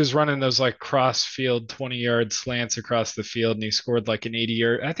was running those like cross field 20-yard slants across the field and he scored like an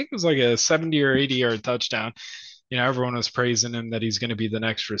 80-yard, I think it was like a 70 or 80-yard touchdown. Everyone was praising him that he's going to be the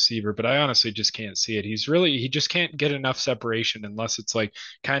next receiver, but I honestly just can't see it. He just can't get enough separation unless it's like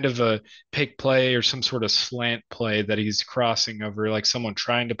kind of a pick play or some sort of slant play that he's crossing over, like someone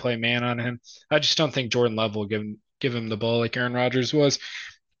trying to play man on him. I just don't think Jordan Love will give him the ball like Aaron Rodgers was.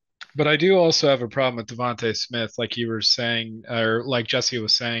 But I do also have a problem with Devontae Smith, like you were saying, or like Jesse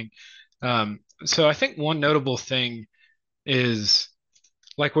was saying. So I think one notable thing is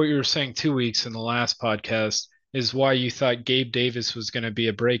like what you were saying 2 weeks in the last podcast is why you thought Gabe Davis was going to be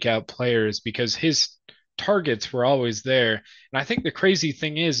a breakout player is because his targets were always there. And I think the crazy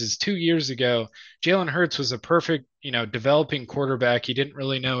thing is 2 years ago, Jalen Hurts was a perfect, developing quarterback. He didn't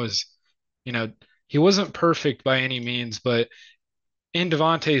really know he wasn't perfect by any means, but in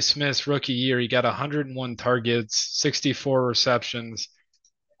Devontae Smith's rookie year, he got 101 targets, 64 receptions.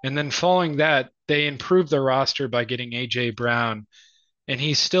 And then following that, they improved their roster by getting A.J. Brown, and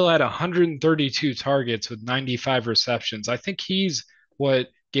he still had 132 targets with 95 receptions. I think he's what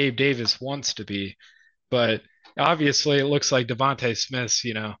Gabe Davis wants to be, but obviously it looks like Devontae Smith's,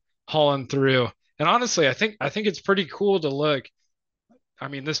 hauling through. And honestly, I think it's pretty cool to look. I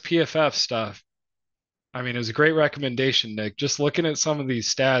mean, this PFF stuff. I mean, it was a great recommendation, Nick. Just looking at some of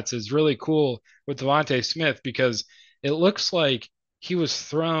these stats is really cool with Devontae Smith because it looks like he was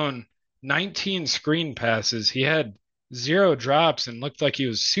thrown 19 screen passes. He had zero drops and looked like he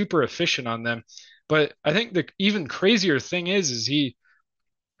was super efficient on them. But I think the even crazier thing is he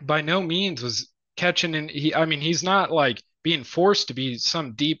by no means was catching and I mean, he's not like being forced to be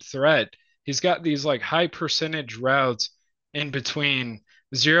some deep threat. He's got these like high percentage routes in between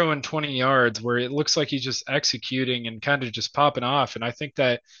 0 and 20 yards where it looks like he's just executing and kind of just popping off. And I think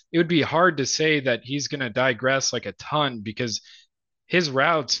that it would be hard to say that he's going to digress like a ton because his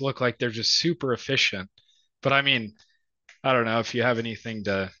routes look like they're just super efficient. But I mean, I don't know if you have anything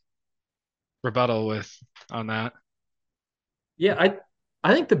to rebuttal with on that. Yeah,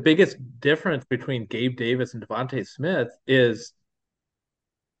 I think the biggest difference between Gabe Davis and Devontae Smith is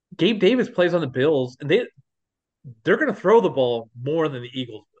Gabe Davis plays on the Bills, and they're going to throw the ball more than the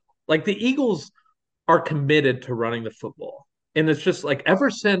Eagles will. Like the Eagles are committed to running the football, and it's just like ever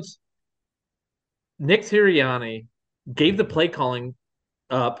since Nick Sirianni gave the play calling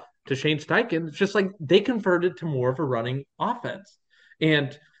up to Shane Steichen, it's just like they converted to more of a running offense.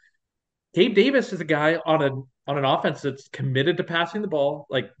 And Gabe Davis is a guy on an offense that's committed to passing the ball.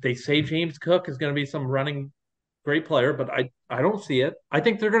 Like they say James Cook is going to be some running great player, but I don't see it. I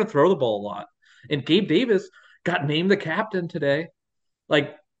think they're going to throw the ball a lot. And Gabe Davis got named the captain today.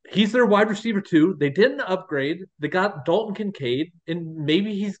 Like he's their wide receiver too. They didn't upgrade. They got Dalton Kincaid, and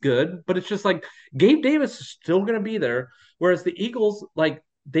maybe he's good, but it's just like Gabe Davis is still going to be there. Whereas the Eagles, like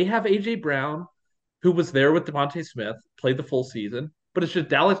they have AJ Brown, who was there with Devontae Smith, played the full season, but it's just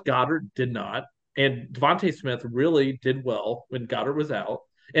Dallas Goddard did not, and Devontae Smith really did well when Goddard was out.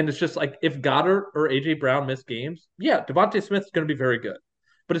 And it's just like if Goddard or AJ Brown miss games, yeah, Devontae Smith's going to be very good.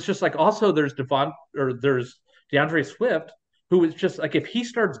 But it's just like also there's DeAndre Swift, who is just like if he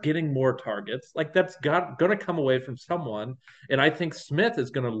starts getting more targets, like that's got going to come away from someone, and I think Smith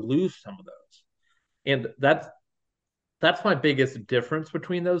is going to lose some of those, and that's my biggest difference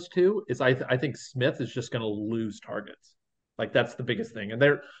between those two is I think Smith is just going to lose targets. Like that's the biggest thing, and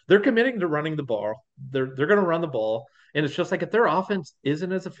they're committing to running the ball. They're going to run the ball, and it's just like if their offense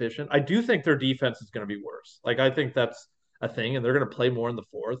isn't as efficient, I do think their defense is going to be worse. Like I think that's a thing, and they're going to play more in the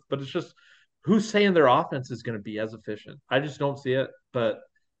fourth. But it's just who's saying their offense is going to be as efficient? I just don't see it. But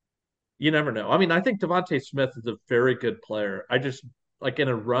you never know. I mean, I think Devontae Smith is a very good player. I just like in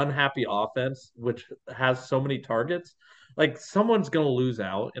a run happy offense, which has so many targets, like someone's going to lose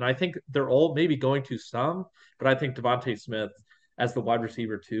out. And I think they're all maybe going to some, but I think Devontae Smith as the wide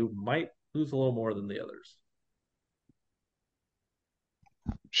receiver too might lose a little more than the others.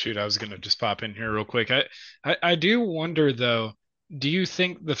 Shoot, I was gonna just pop in here real quick. I do wonder though, do you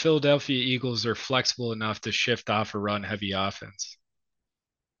think the Philadelphia Eagles are flexible enough to shift off a run heavy offense?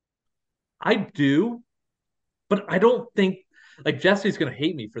 I do, but I don't think like Jesse's going to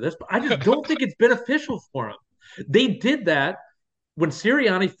hate me for this, but I just don't think it's beneficial for him. They did that when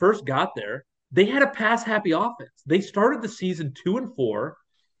Sirianni first got there. They had a pass happy offense. They started the season 2-4,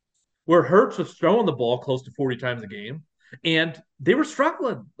 where Hurts was throwing the ball close to 40 times a game, and they were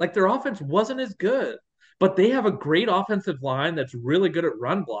struggling. Like their offense wasn't as good, but they have a great offensive line that's really good at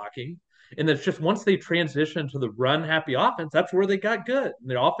run blocking. And that's just once they transition to the run happy offense, that's where they got good. And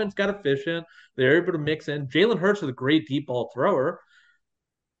their offense got efficient. They're able to mix in. Jalen Hurts is a great deep ball thrower.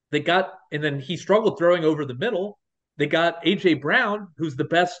 And then he struggled throwing over the middle. They got AJ Brown, who's the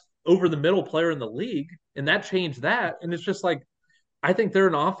best over the middle player in the league, and that changed that. And it's just like I think they're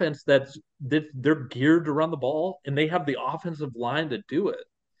an offense that they're geared to run the ball, and they have the offensive line to do it.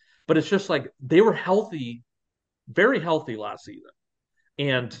 But it's just like they were healthy, very healthy last season,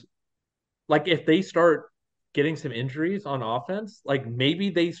 and like if they start getting some injuries on offense, like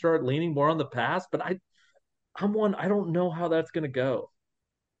maybe they start leaning more on the pass. But I don't know how that's going to go.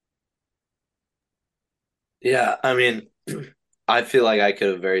 Yeah, I mean, I feel like I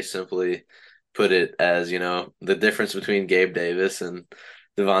could have very simply put it as, the difference between Gabe Davis and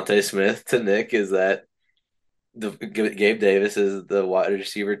Devontae Smith to Nick is that Gabe Davis is the wide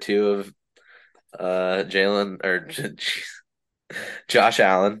receiver two of Jalen or Josh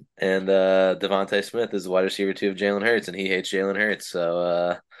Allen, and Devontae Smith is the wide receiver two of Jalen Hurts, and he hates Jalen Hurts.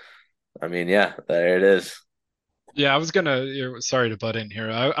 So, I mean, yeah, there it is. Yeah, I was gonna. Sorry to butt in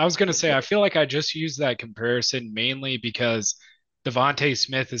here. I was gonna say I feel like I just used that comparison mainly because Devontae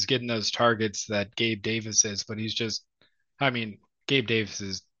Smith is getting those targets that Gabe Davis is, but he's just. I mean, Gabe Davis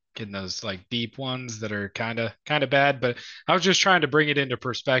is getting those like deep ones that are kind of bad. But I was just trying to bring it into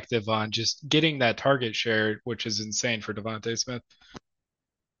perspective on just getting that target share, which is insane for Devontae Smith.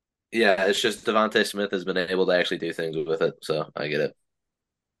 Yeah, it's just Devontae Smith has been able to actually do things with it, so I get it.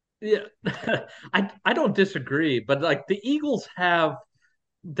 Yeah, I don't disagree, but like the Eagles have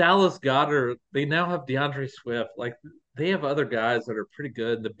Dallas Goddard, they now have DeAndre Swift. Like they have other guys that are pretty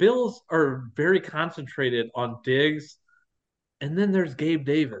good. The Bills are very concentrated on Diggs, and then there's Gabe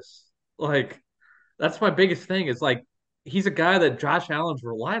Davis. Like that's my biggest thing is like he's a guy that Josh Allen's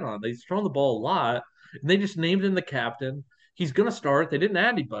relied on. He's thrown the ball a lot, and they just named him the captain. He's gonna start. They didn't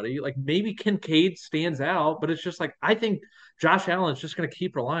add anybody. Like maybe Kincaid stands out, but it's just like I think Josh Allen's just gonna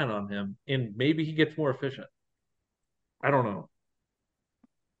keep relying on him, and maybe he gets more efficient. I don't know.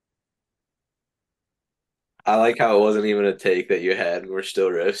 I like how it wasn't even a take that you had, and we're still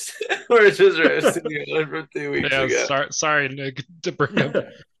roasting. We're just roasting you on from 2 weeks Yeah, ago. sorry, Nick, to bring up.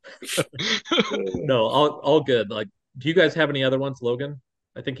 No, all good. Like, do you guys have any other ones, Logan?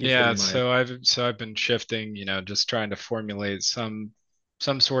 I think he's Yeah, hitting my. so I've been shifting, just trying to formulate some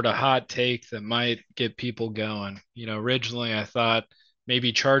sort of hot take that might get people going. Originally I thought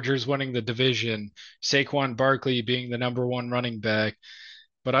maybe Chargers winning the division, Saquon Barkley being the number one running back.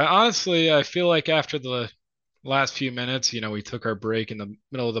 But I feel like after the last few minutes, we took our break in the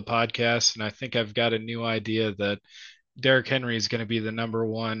middle of the podcast, and I think I've got a new idea that Derrick Henry is going to be the number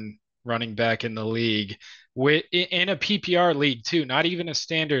one running back in the league in a PPR league too, not even a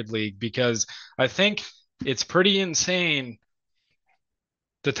standard league, because I think it's pretty insane.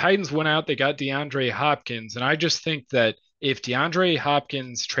 The Titans went out, they got DeAndre Hopkins, and I just think that if DeAndre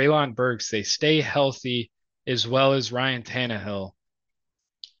Hopkins, Treylon Burks, they stay healthy as well as Ryan Tannehill,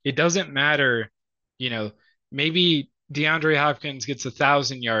 it doesn't matter, you know, maybe DeAndre Hopkins gets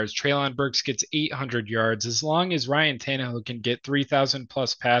 1,000 yards, Treylon Burks gets 800 yards. As long as Ryan Tannehill can get 3,000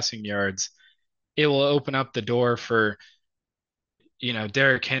 plus passing yards, it will open up the door for,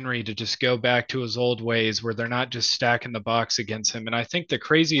 Derrick Henry to just go back to his old ways where they're not just stacking the box against him. And I think the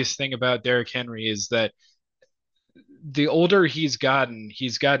craziest thing about Derrick Henry is that the older he's gotten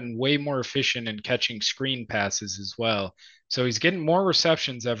way more efficient in catching screen passes as well. So he's getting more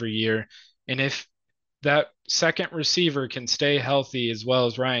receptions every year. And if that second receiver can stay healthy as well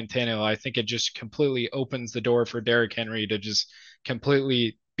as Ryan Tannehill, I think it just completely opens the door for Derrick Henry to just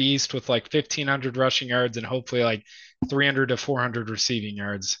completely beast with like 1,500 rushing yards and hopefully like 300 to 400 receiving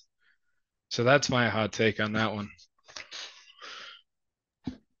yards. So that's my hot take on that one.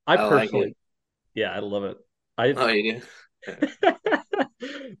 I I like it. personally, yeah, I love it. I Oh, you do?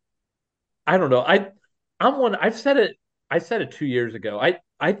 I don't know. I'm one. I've said it. I said it 2 years ago.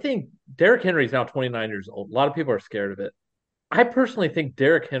 I think Derrick Henry is now 29 years old. A lot of people are scared of it. I personally think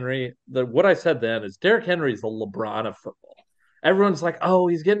Derrick Henry. What I said then is Derrick Henry is the LeBron of football. Everyone's like, oh,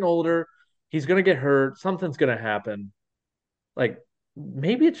 he's getting older. He's gonna get hurt. Something's gonna happen. Like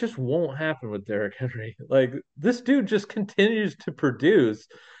maybe it just won't happen with Derrick Henry. Like this dude just continues to produce,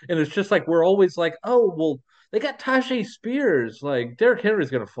 and it's just like we're always like, oh well, they got Tajay Spears. Like Derrick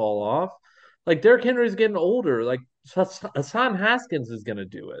Henry's gonna fall off. Like Derrick Henry's getting older. Like Hassan Haskins is gonna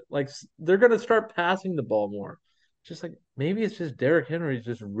do it. Like they're gonna start passing the ball more. Just like maybe it's just Derrick Henry's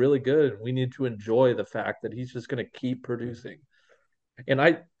just really good, and we need to enjoy the fact that he's just gonna keep producing. And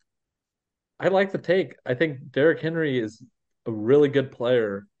I like the take. I think Derrick Henry is a really good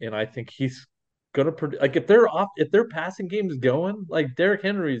player, and I think he's gonna like if their passing game is going, like Derrick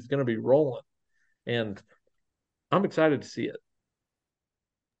Henry is gonna be rolling, and I'm excited to see it.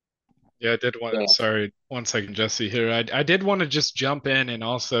 Yeah, I did want, Yeah. sorry, 1 second, Jesse here. I did want to just jump in and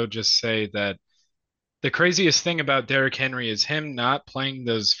also just say that the craziest thing about Derrick Henry is him not playing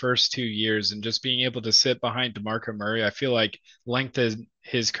those first 2 years and just being able to sit behind DeMarco Murray. I feel like lengthened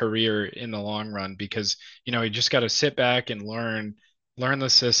his career in the long run because, he just got to sit back and learn the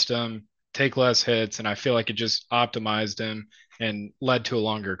system, take less hits, and I feel like it just optimized him and led to a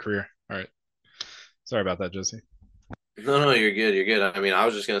longer career. All right. Sorry about that, Jesse. No, you're good. You're good. I mean, I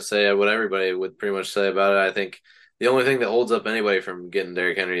was just gonna say what everybody would pretty much say about it. I think the only thing that holds up anybody from getting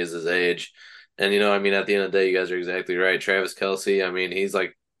Derrick Henry is his age. And I mean, at the end of the day, you guys are exactly right. Travis Kelce, I mean, he's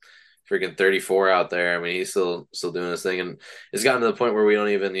like freaking 34 out there. I mean, he's still doing his thing, and it's gotten to the point where we don't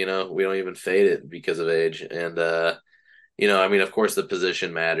even fade it because of age. And I mean, of course, the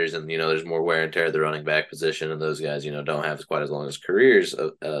position matters, and there's more wear and tear at the running back position, and those guys, don't have quite as long as careers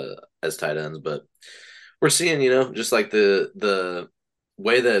as tight ends, but we're seeing, just like the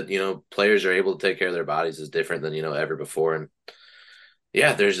way that, players are able to take care of their bodies is different than, ever before. And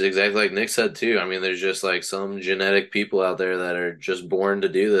yeah, there's exactly like Nick said too. I mean, there's just like some genetic people out there that are just born to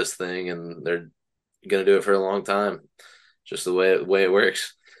do this thing and they're gonna do it for a long time. Just the way it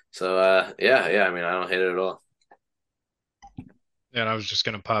works. So yeah, I mean, I don't hate it at all. And I was just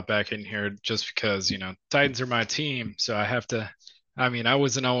going to pop back in here just because, Titans are my team. So I have to. I mean, I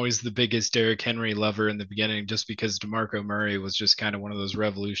wasn't always the biggest Derrick Henry lover in the beginning just because DeMarco Murray was just kind of one of those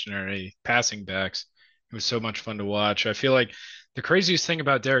revolutionary passing backs. It was so much fun to watch. I feel like the craziest thing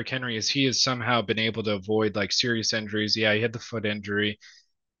about Derrick Henry is he has somehow been able to avoid like serious injuries. Yeah, he had the foot injury.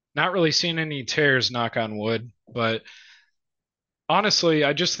 Not really seen any tears, knock on wood, but honestly,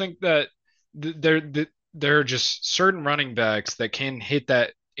 I just think that there are just certain running backs that can hit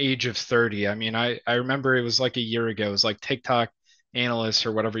that age of 30. I mean, I remember it was like a year ago. It was like TikTok analysts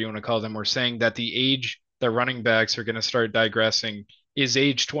or whatever you want to call them were saying that the age that running backs are going to start digressing is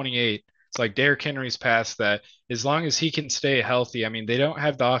age 28. It's like Derrick Henry's past that. As long as he can stay healthy, I mean, they don't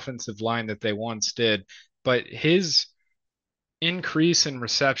have the offensive line that they once did, but his increase in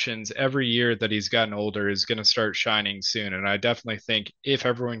receptions every year that he's gotten older is going to start shining soon. And I definitely think if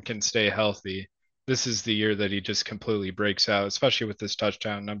everyone can stay healthy, this is the year that he just completely breaks out, especially with his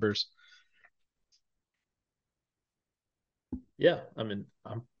touchdown numbers. Yeah, I mean,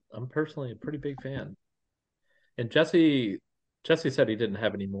 I'm personally a pretty big fan. And Jesse said he didn't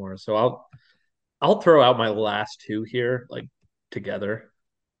have any more, so I'll throw out my last two here, like together.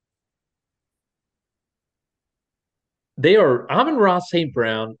 They are Amon-Ra St.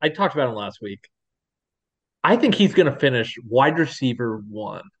 Brown. I talked about him last week. I think he's going to finish wide receiver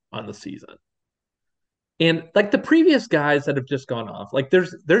one on the season. And like the previous guys that have just gone off, like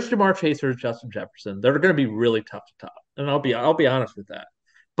there's Jamar Chase or Justin Jefferson. They're going to be really tough to top, and I'll be honest with that.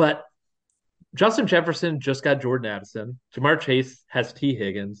 But Justin Jefferson just got Jordan Addison. Jamar Chase has T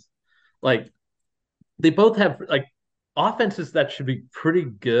Higgins. Like they both have like offenses that should be pretty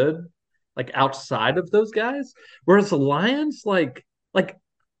good, like outside of those guys. Whereas the Lions, like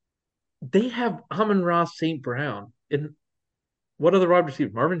they have Amon-Ra St. Brown and what other wide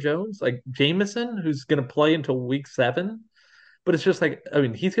receivers? Marvin Jones, like Jameson, who's going to play until week 7. But it's just like, I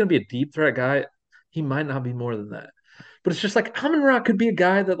mean, he's going to be a deep threat guy. He might not be more than that. But it's just like Amon-Ra could be a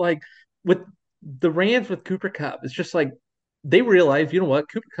guy that, like, with the Rams with Cooper Kupp, it's just like they realize, you know what,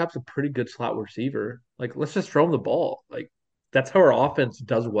 Cooper Kupp's a pretty good slot receiver. Like, let's just throw him the ball. Like, that's how our offense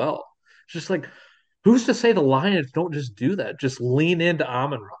does well. It's just like, who's to say the Lions don't just do that? Just lean into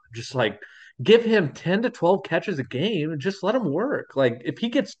Amon-Ra. Just like give him 10 to 12 catches a game and just let him work. Like, if he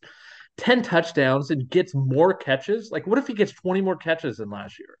gets 10 touchdowns and gets more catches, like, what if he gets 20 more catches than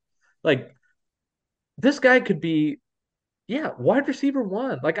last year? Like, this guy could be, yeah, wide receiver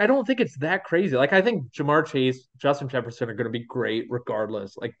one. Like, I don't think it's that crazy. Like, I think Jamar Chase, Justin Jefferson are going to be great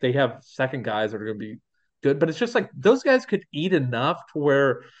regardless. Like, they have second guys that are going to be good, but it's just like those guys could eat enough to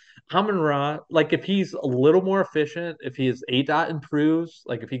where Amon Ra, like, if he's a little more efficient, if his A dot improves,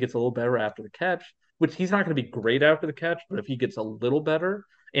 like, if he gets a little better after the catch, which he's not going to be great after the catch, but if he gets a little better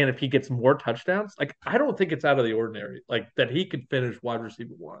and if he gets more touchdowns, like, I don't think it's out of the ordinary, like, that he could finish wide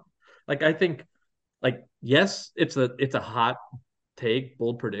receiver one. Like, I think like, yes, it's a hot take,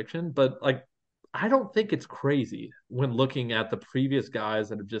 bold prediction, but like I don't think it's crazy when looking at the previous guys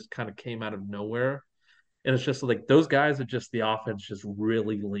that have just kind of came out of nowhere. And it's just like those guys are just the offense just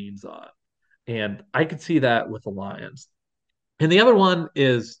really leans on. And I could see that with the Lions. And the other one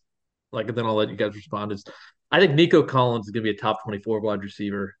is like, and then I'll let you guys respond, is I think Nico Collins is gonna be a top 24 wide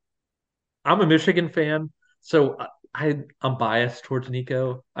receiver. I'm a Michigan fan, so I'm biased towards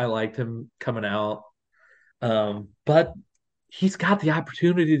Nico. I liked him coming out. But he's got the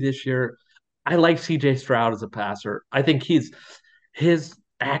opportunity this year. I like CJ Stroud as a passer. I think his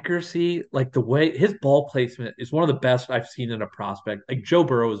accuracy, like the way his ball placement is one of the best I've seen in a prospect. Like Joe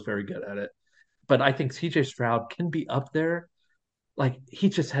Burrow is very good at it, but I think CJ Stroud can be up there. Like he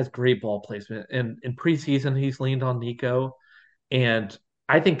just has great ball placement. And in preseason, he's leaned on Nico. And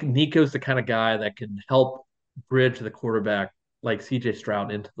I think Nico's the kind of guy that can help bridge the quarterback like CJ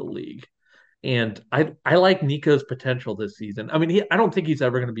Stroud into the league. And I like Nico's potential this season. I mean, I don't think he's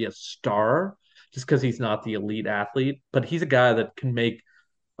ever going to be a star just because he's not the elite athlete, but he's a guy that can make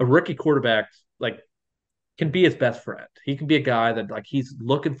a rookie quarterback like can be his best friend. He can be a guy that like he's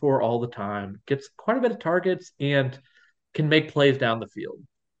looking for all the time, gets quite a bit of targets and can make plays down the field.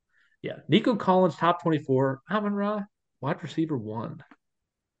 Yeah, Nico Collins, top 24. Amon Ra, wide receiver one.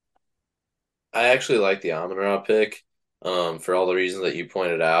 I actually like the Amon-Ra pick, for all the reasons that you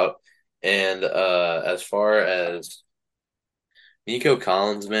pointed out. And as far as Nico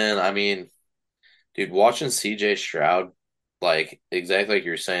Collins, man, I mean, dude, watching CJ Stroud like exactly like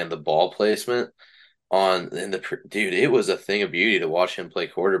you're saying, the ball placement on in the dude, it was a thing of beauty to watch him play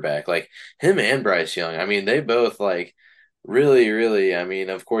quarterback. Like him and Bryce Young. I mean, they both like really, really. I mean,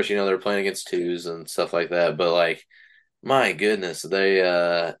 of course, they're playing against twos and stuff like that, but like my goodness, they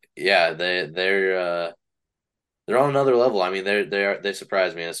yeah, they're on another level. I mean, they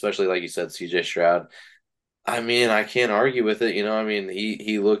surprise me, especially like you said, CJ Stroud. I mean, I can't argue with it. I mean,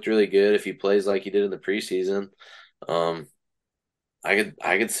 he looked really good if he plays like he did in the preseason. Um, I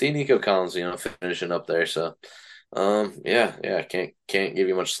could see Nico Collins, finishing up there. So, yeah, yeah, can't give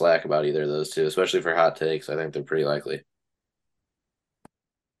you much slack about either of those two, especially for hot takes. I think they're pretty likely.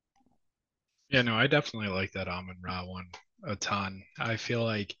 Yeah, no, I definitely like that Amon Ra one a ton. I feel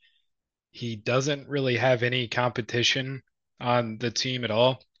like he doesn't really have any competition on the team at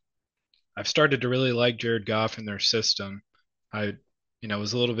all. I've started to really like Jared Goff in their system. I,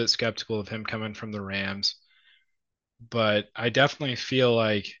 was a little bit skeptical of him coming from the Rams, but I definitely feel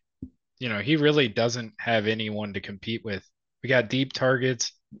like, he really doesn't have anyone to compete with. We got deep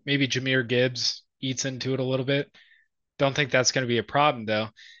targets. Maybe Jahmyr Gibbs eats into it a little bit. Don't think that's going to be a problem though.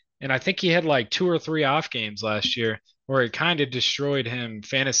 And I think he had like 2 or 3 off games last year where it kind of destroyed him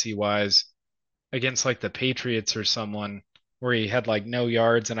fantasy wise against like the Patriots or someone where he had like no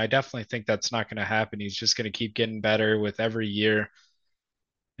yards. And I definitely think that's not going to happen. He's just going to keep getting better with every year.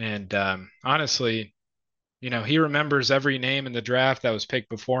 And honestly, he remembers every name in the draft that was picked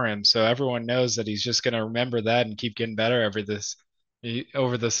before him. So everyone knows that he's just going to remember that and keep getting better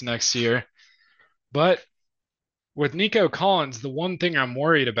over this next year. But with Nico Collins, the one thing I'm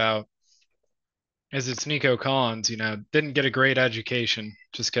worried about is it's Nico Collins, didn't get a great education.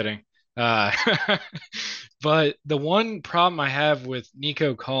 Just kidding. Uh, but the one problem I have with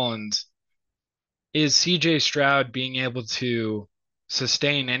Nico Collins is CJ Stroud being able to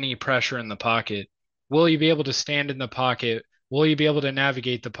sustain any pressure in the pocket. Will he be able to stand in the pocket? Will he be able to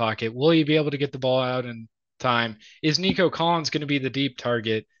navigate the pocket? Will he be able to get the ball out in time? Is Nico Collins going to be the deep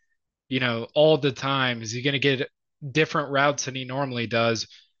target, all the time? Is he going to get different routes than he normally does?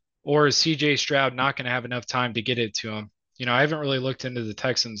 Or is CJ Stroud not going to have enough time to get it to him? I haven't really looked into the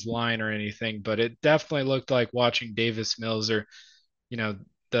Texans line or anything, but it definitely looked like watching Davis Mills or,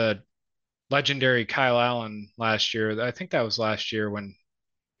 the legendary Kyle Allen last year. I think that was last year when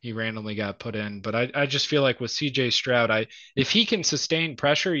he randomly got put in. But I just feel like with CJ Stroud, if he can sustain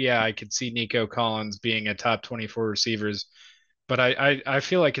pressure, yeah, I could see Nico Collins being a top 24 receivers. But I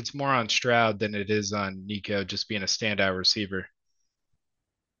feel like it's more on Stroud than it is on Nico just being a standout receiver.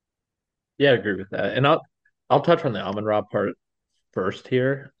 Yeah, I agree with that. And I'll touch on the Amon Ra part first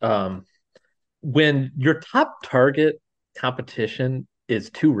here. When your top target competition is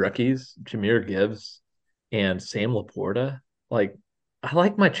two rookies, Jahmyr Gibbs and Sam Laporta, like I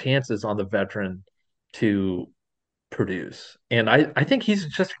like my chances on the veteran to produce. And I think he's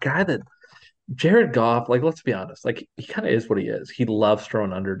just a guy that Jared Goff, like let's be honest, like he kind of is what he is. He loves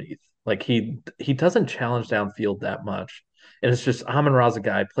throwing underneath. Like he doesn't challenge downfield that much. And it's just Amon Ra's a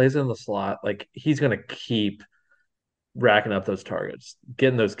guy, plays in the slot. Like he's gonna keep racking up those targets,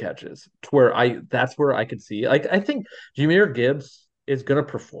 getting those catches to where that's where I could see. Like I think Jahmyr Gibbs is gonna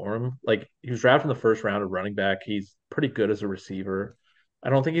perform. Like he was drafted in the first round of running back. He's pretty good as a receiver. I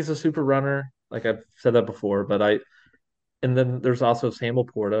don't think he's a super runner. Like I've said that before, but and then there's also Samuel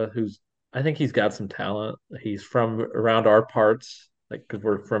Porta, who's I think he's got some talent. He's from around our parts, like because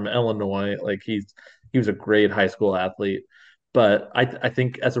we're from Illinois. Like he was a great high school athlete, but I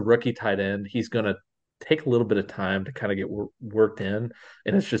think as a rookie tight end, he's gonna take a little bit of time to kind of get worked in,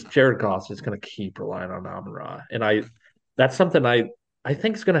 and it's just Jared Goff's just gonna keep relying on Amon Ra, and that's something I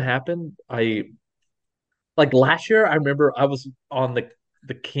think is gonna happen. I like last year. I remember I was on the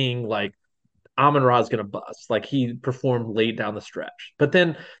King like Amon Ra is going to bust. Like he performed late down the stretch. But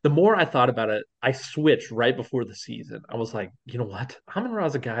then the more I thought about it, I switched right before the season. I was like, you know what? Amon Ra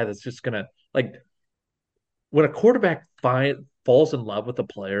is a guy that's just going to, like, when a quarterback falls in love with a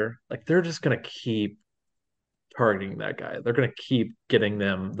player, like they're just going to keep targeting that guy. They're going to keep getting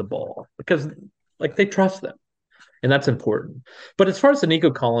them the ball because, like, they trust them. And that's important. But as far as the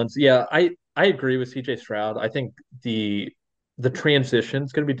Nico Collins, yeah, I agree with CJ Stroud. I think the transition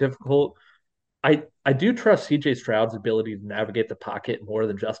is going to be difficult. I do trust CJ Stroud's ability to navigate the pocket more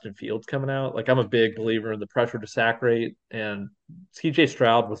than Justin Fields coming out. Like I'm a big believer in the pressure to sack rate, and CJ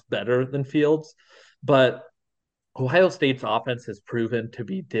Stroud was better than Fields, but Ohio State's offense has proven to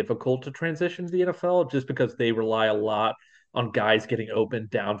be difficult to transition to the NFL just because they rely a lot on guys getting open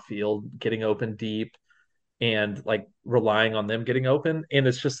downfield, getting open deep, and like relying on them getting open. And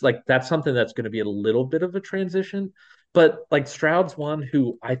it's just like that's something that's going to be a little bit of a transition. But like Stroud's one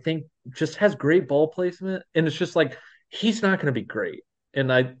who I think just has great ball placement. And it's just like he's not going to be great.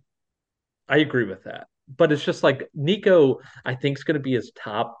 And I agree with that. But it's just like Nico, I think, is going to be his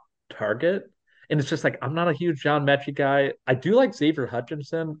top target. And it's just like, I'm not a huge John Mechie guy. I do like Xavier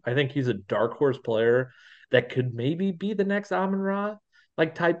Hutchinson. I think he's a dark horse player that could maybe be the next Amon Ra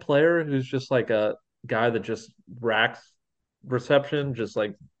like type player who's just like a guy that just racks reception, just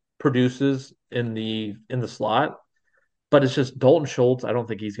like produces in the slot. But it's just Dalton Schultz. I don't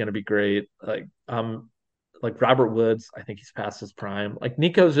think he's going to be great. Like Robert Woods, I think he's past his prime. Like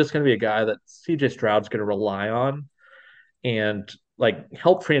Nico's just going to be a guy that CJ Stroud's going to rely on and like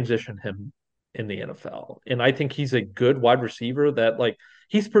help transition him in the NFL. And I think he's a good wide receiver that like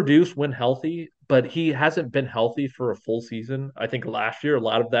he's produced when healthy, but he hasn't been healthy for a full season. I think last year a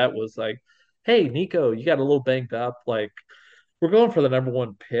lot of that was like, hey, Nico, you got a little banged up. Like we're going for the number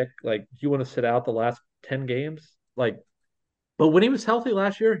one pick. Like you want to sit out the last 10 games? Like but when he was healthy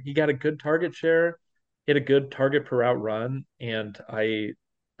last year, he got a good target share, hit a good target per route run, and I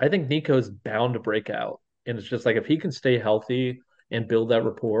think Nico's bound to break out. And it's just like if he can stay healthy and build that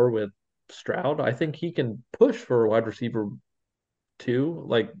rapport with Stroud, I think he can push for a wide receiver too,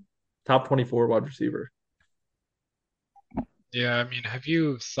 like top 24 wide receiver. Yeah, I mean, have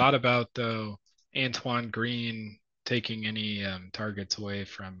you thought about though Antoine Green taking any targets away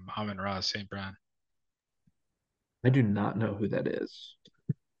from Amon-Ra St. Brown? I do not know who that is.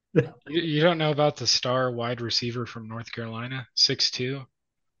 You don't know about the star wide receiver from North Carolina, 6'2", Yeah,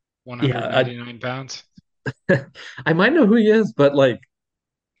 199 pounds? I might know who he is, but like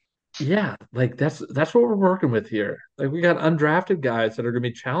yeah, like that's what we're working with here. Like we got undrafted guys that are going to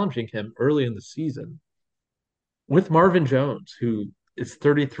be challenging him early in the season. With Marvin Jones, who is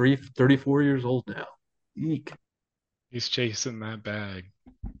 33, 34 years old now. Eek. He's chasing that bag.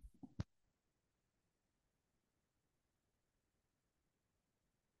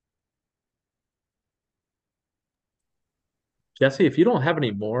 Jesse, if you don't have any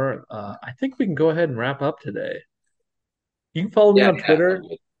more, I think we can go ahead and wrap up today. You can follow me Yeah, on yeah, I'm Twitter.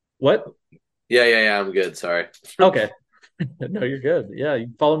 good. What? Yeah. I'm good. Sorry. Okay. No, you're good. Yeah, you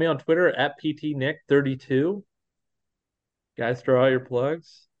can follow me on Twitter at PTNick32. Guys, throw out your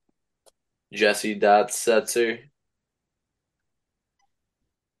plugs. Jesse dot Setzer.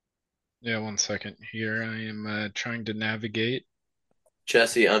 Yeah, one second here. I am trying to navigate.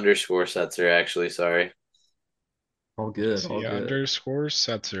 Jesse underscore Setzer. Actually, sorry. All good, all Jesse good. underscore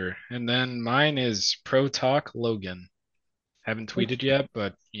Setzer. And then mine is Pro Talk Logan. Haven't tweeted yet,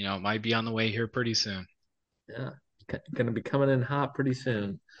 but it might be on the way here pretty soon. Yeah, gonna be coming in hot pretty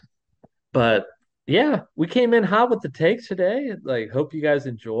soon. But yeah, we came in hot with the takes today. Like, hope you guys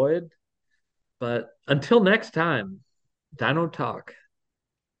enjoyed. But until next time, Dino Talk.